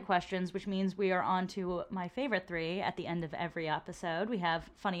chapter-specific questions, which means we are on to my favorite 3 at the end of every episode. We have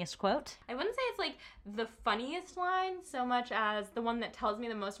funniest quote. I wouldn't say it's the funniest line so much as the one that tells me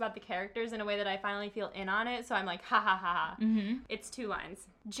the most about the characters in a way that I finally feel in on it. So I'm like, ha ha ha ha. Mm-hmm. It's 2 lines.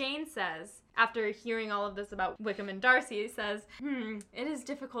 Jane says, after hearing all of this about Wickham and Darcy, says, it is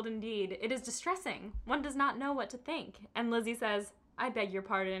difficult indeed. It is distressing. One does not know what to think. And Lizzie says, I beg your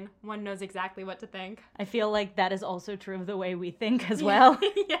pardon. One knows exactly what to think. I feel like that is also true of the way we think as well.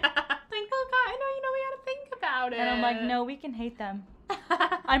 Yeah. Oh God, I know we gotta think about it. And I'm like, no, we can hate them.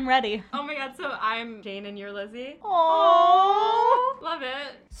 I'm ready. Oh my God, so I'm Jane and you're Lizzie? Aww. Love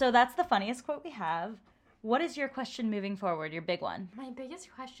it. So that's the funniest quote we have. What is your question moving forward, your big one? My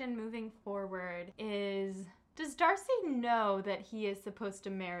biggest question moving forward is, does Darcy know that he is supposed to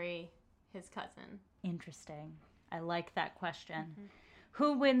marry his cousin? Interesting. I like that question. Mm-hmm.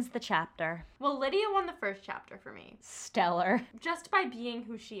 Who wins the chapter? Well, Lydia won the first chapter for me. Stellar. Just by being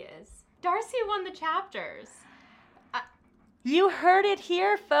who she is. Darcy won the chapters. You heard it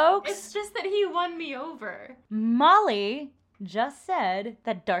here, folks. It's just that he won me over. Molly just said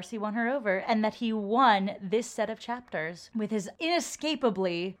that Darcy won her over and that he won this set of chapters with his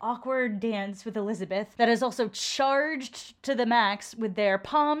inescapably awkward dance with Elizabeth that is also charged to the max with their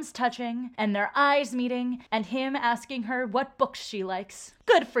palms touching and their eyes meeting and him asking her what books she likes.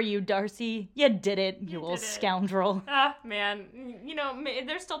 Good for you, Darcy. You did it, you old scoundrel. Ah, man. You know,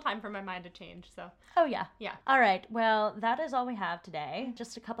 there's still time for my mind to change, so. Oh, yeah. Yeah. All right. Well, that is all we have today.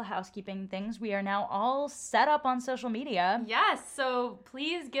 Just a couple housekeeping things. We are now all set up on social media. Yes, so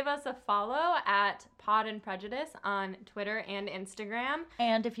please give us a follow at Pod and Prejudice on Twitter and Instagram.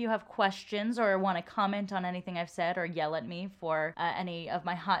 And if you have questions or want to comment on anything I've said or yell at me for any of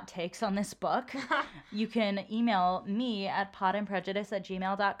my hot takes on this book, you can email me at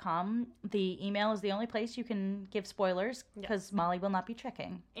podandprejudice@gmail.com. The email is the only place you can give spoilers because Molly will not be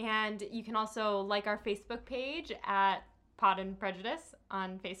checking. And you can also like our Facebook page at Pod and Prejudice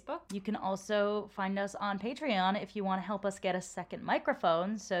on Facebook. You can also find us on Patreon if you want to help us get a second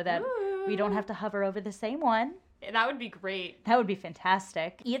microphone so that we don't have to hover over the same one. That would be great. That would be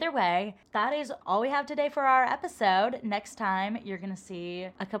fantastic. Either way, that is all we have today for our episode. Next time, you're going to see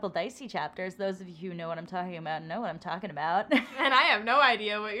a couple dicey chapters. Those of you who know what I'm talking about know what I'm talking about. And I have no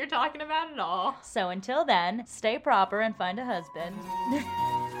idea what you're talking about at all. So until then, stay proper and find a husband.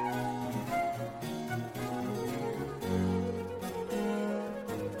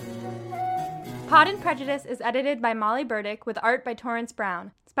 Pod and Prejudice is edited by Molly Burdick with art by Torrance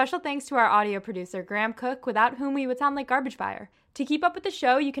Brown. Special thanks to our audio producer, Graham Cook, without whom we would sound like garbage fire. To keep up with the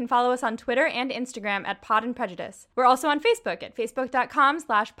show, you can follow us on Twitter and Instagram at Pod and Prejudice. We're also on Facebook at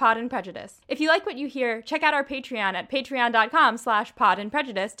facebook.com/Pod and Prejudice. If you like what you hear, check out our Patreon at patreon.com/Pod and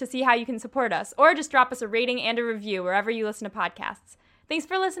Prejudice to see how you can support us, or just drop us a rating and a review wherever you listen to podcasts. Thanks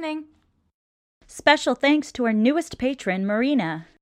for listening. Special thanks to our newest patron, Marina.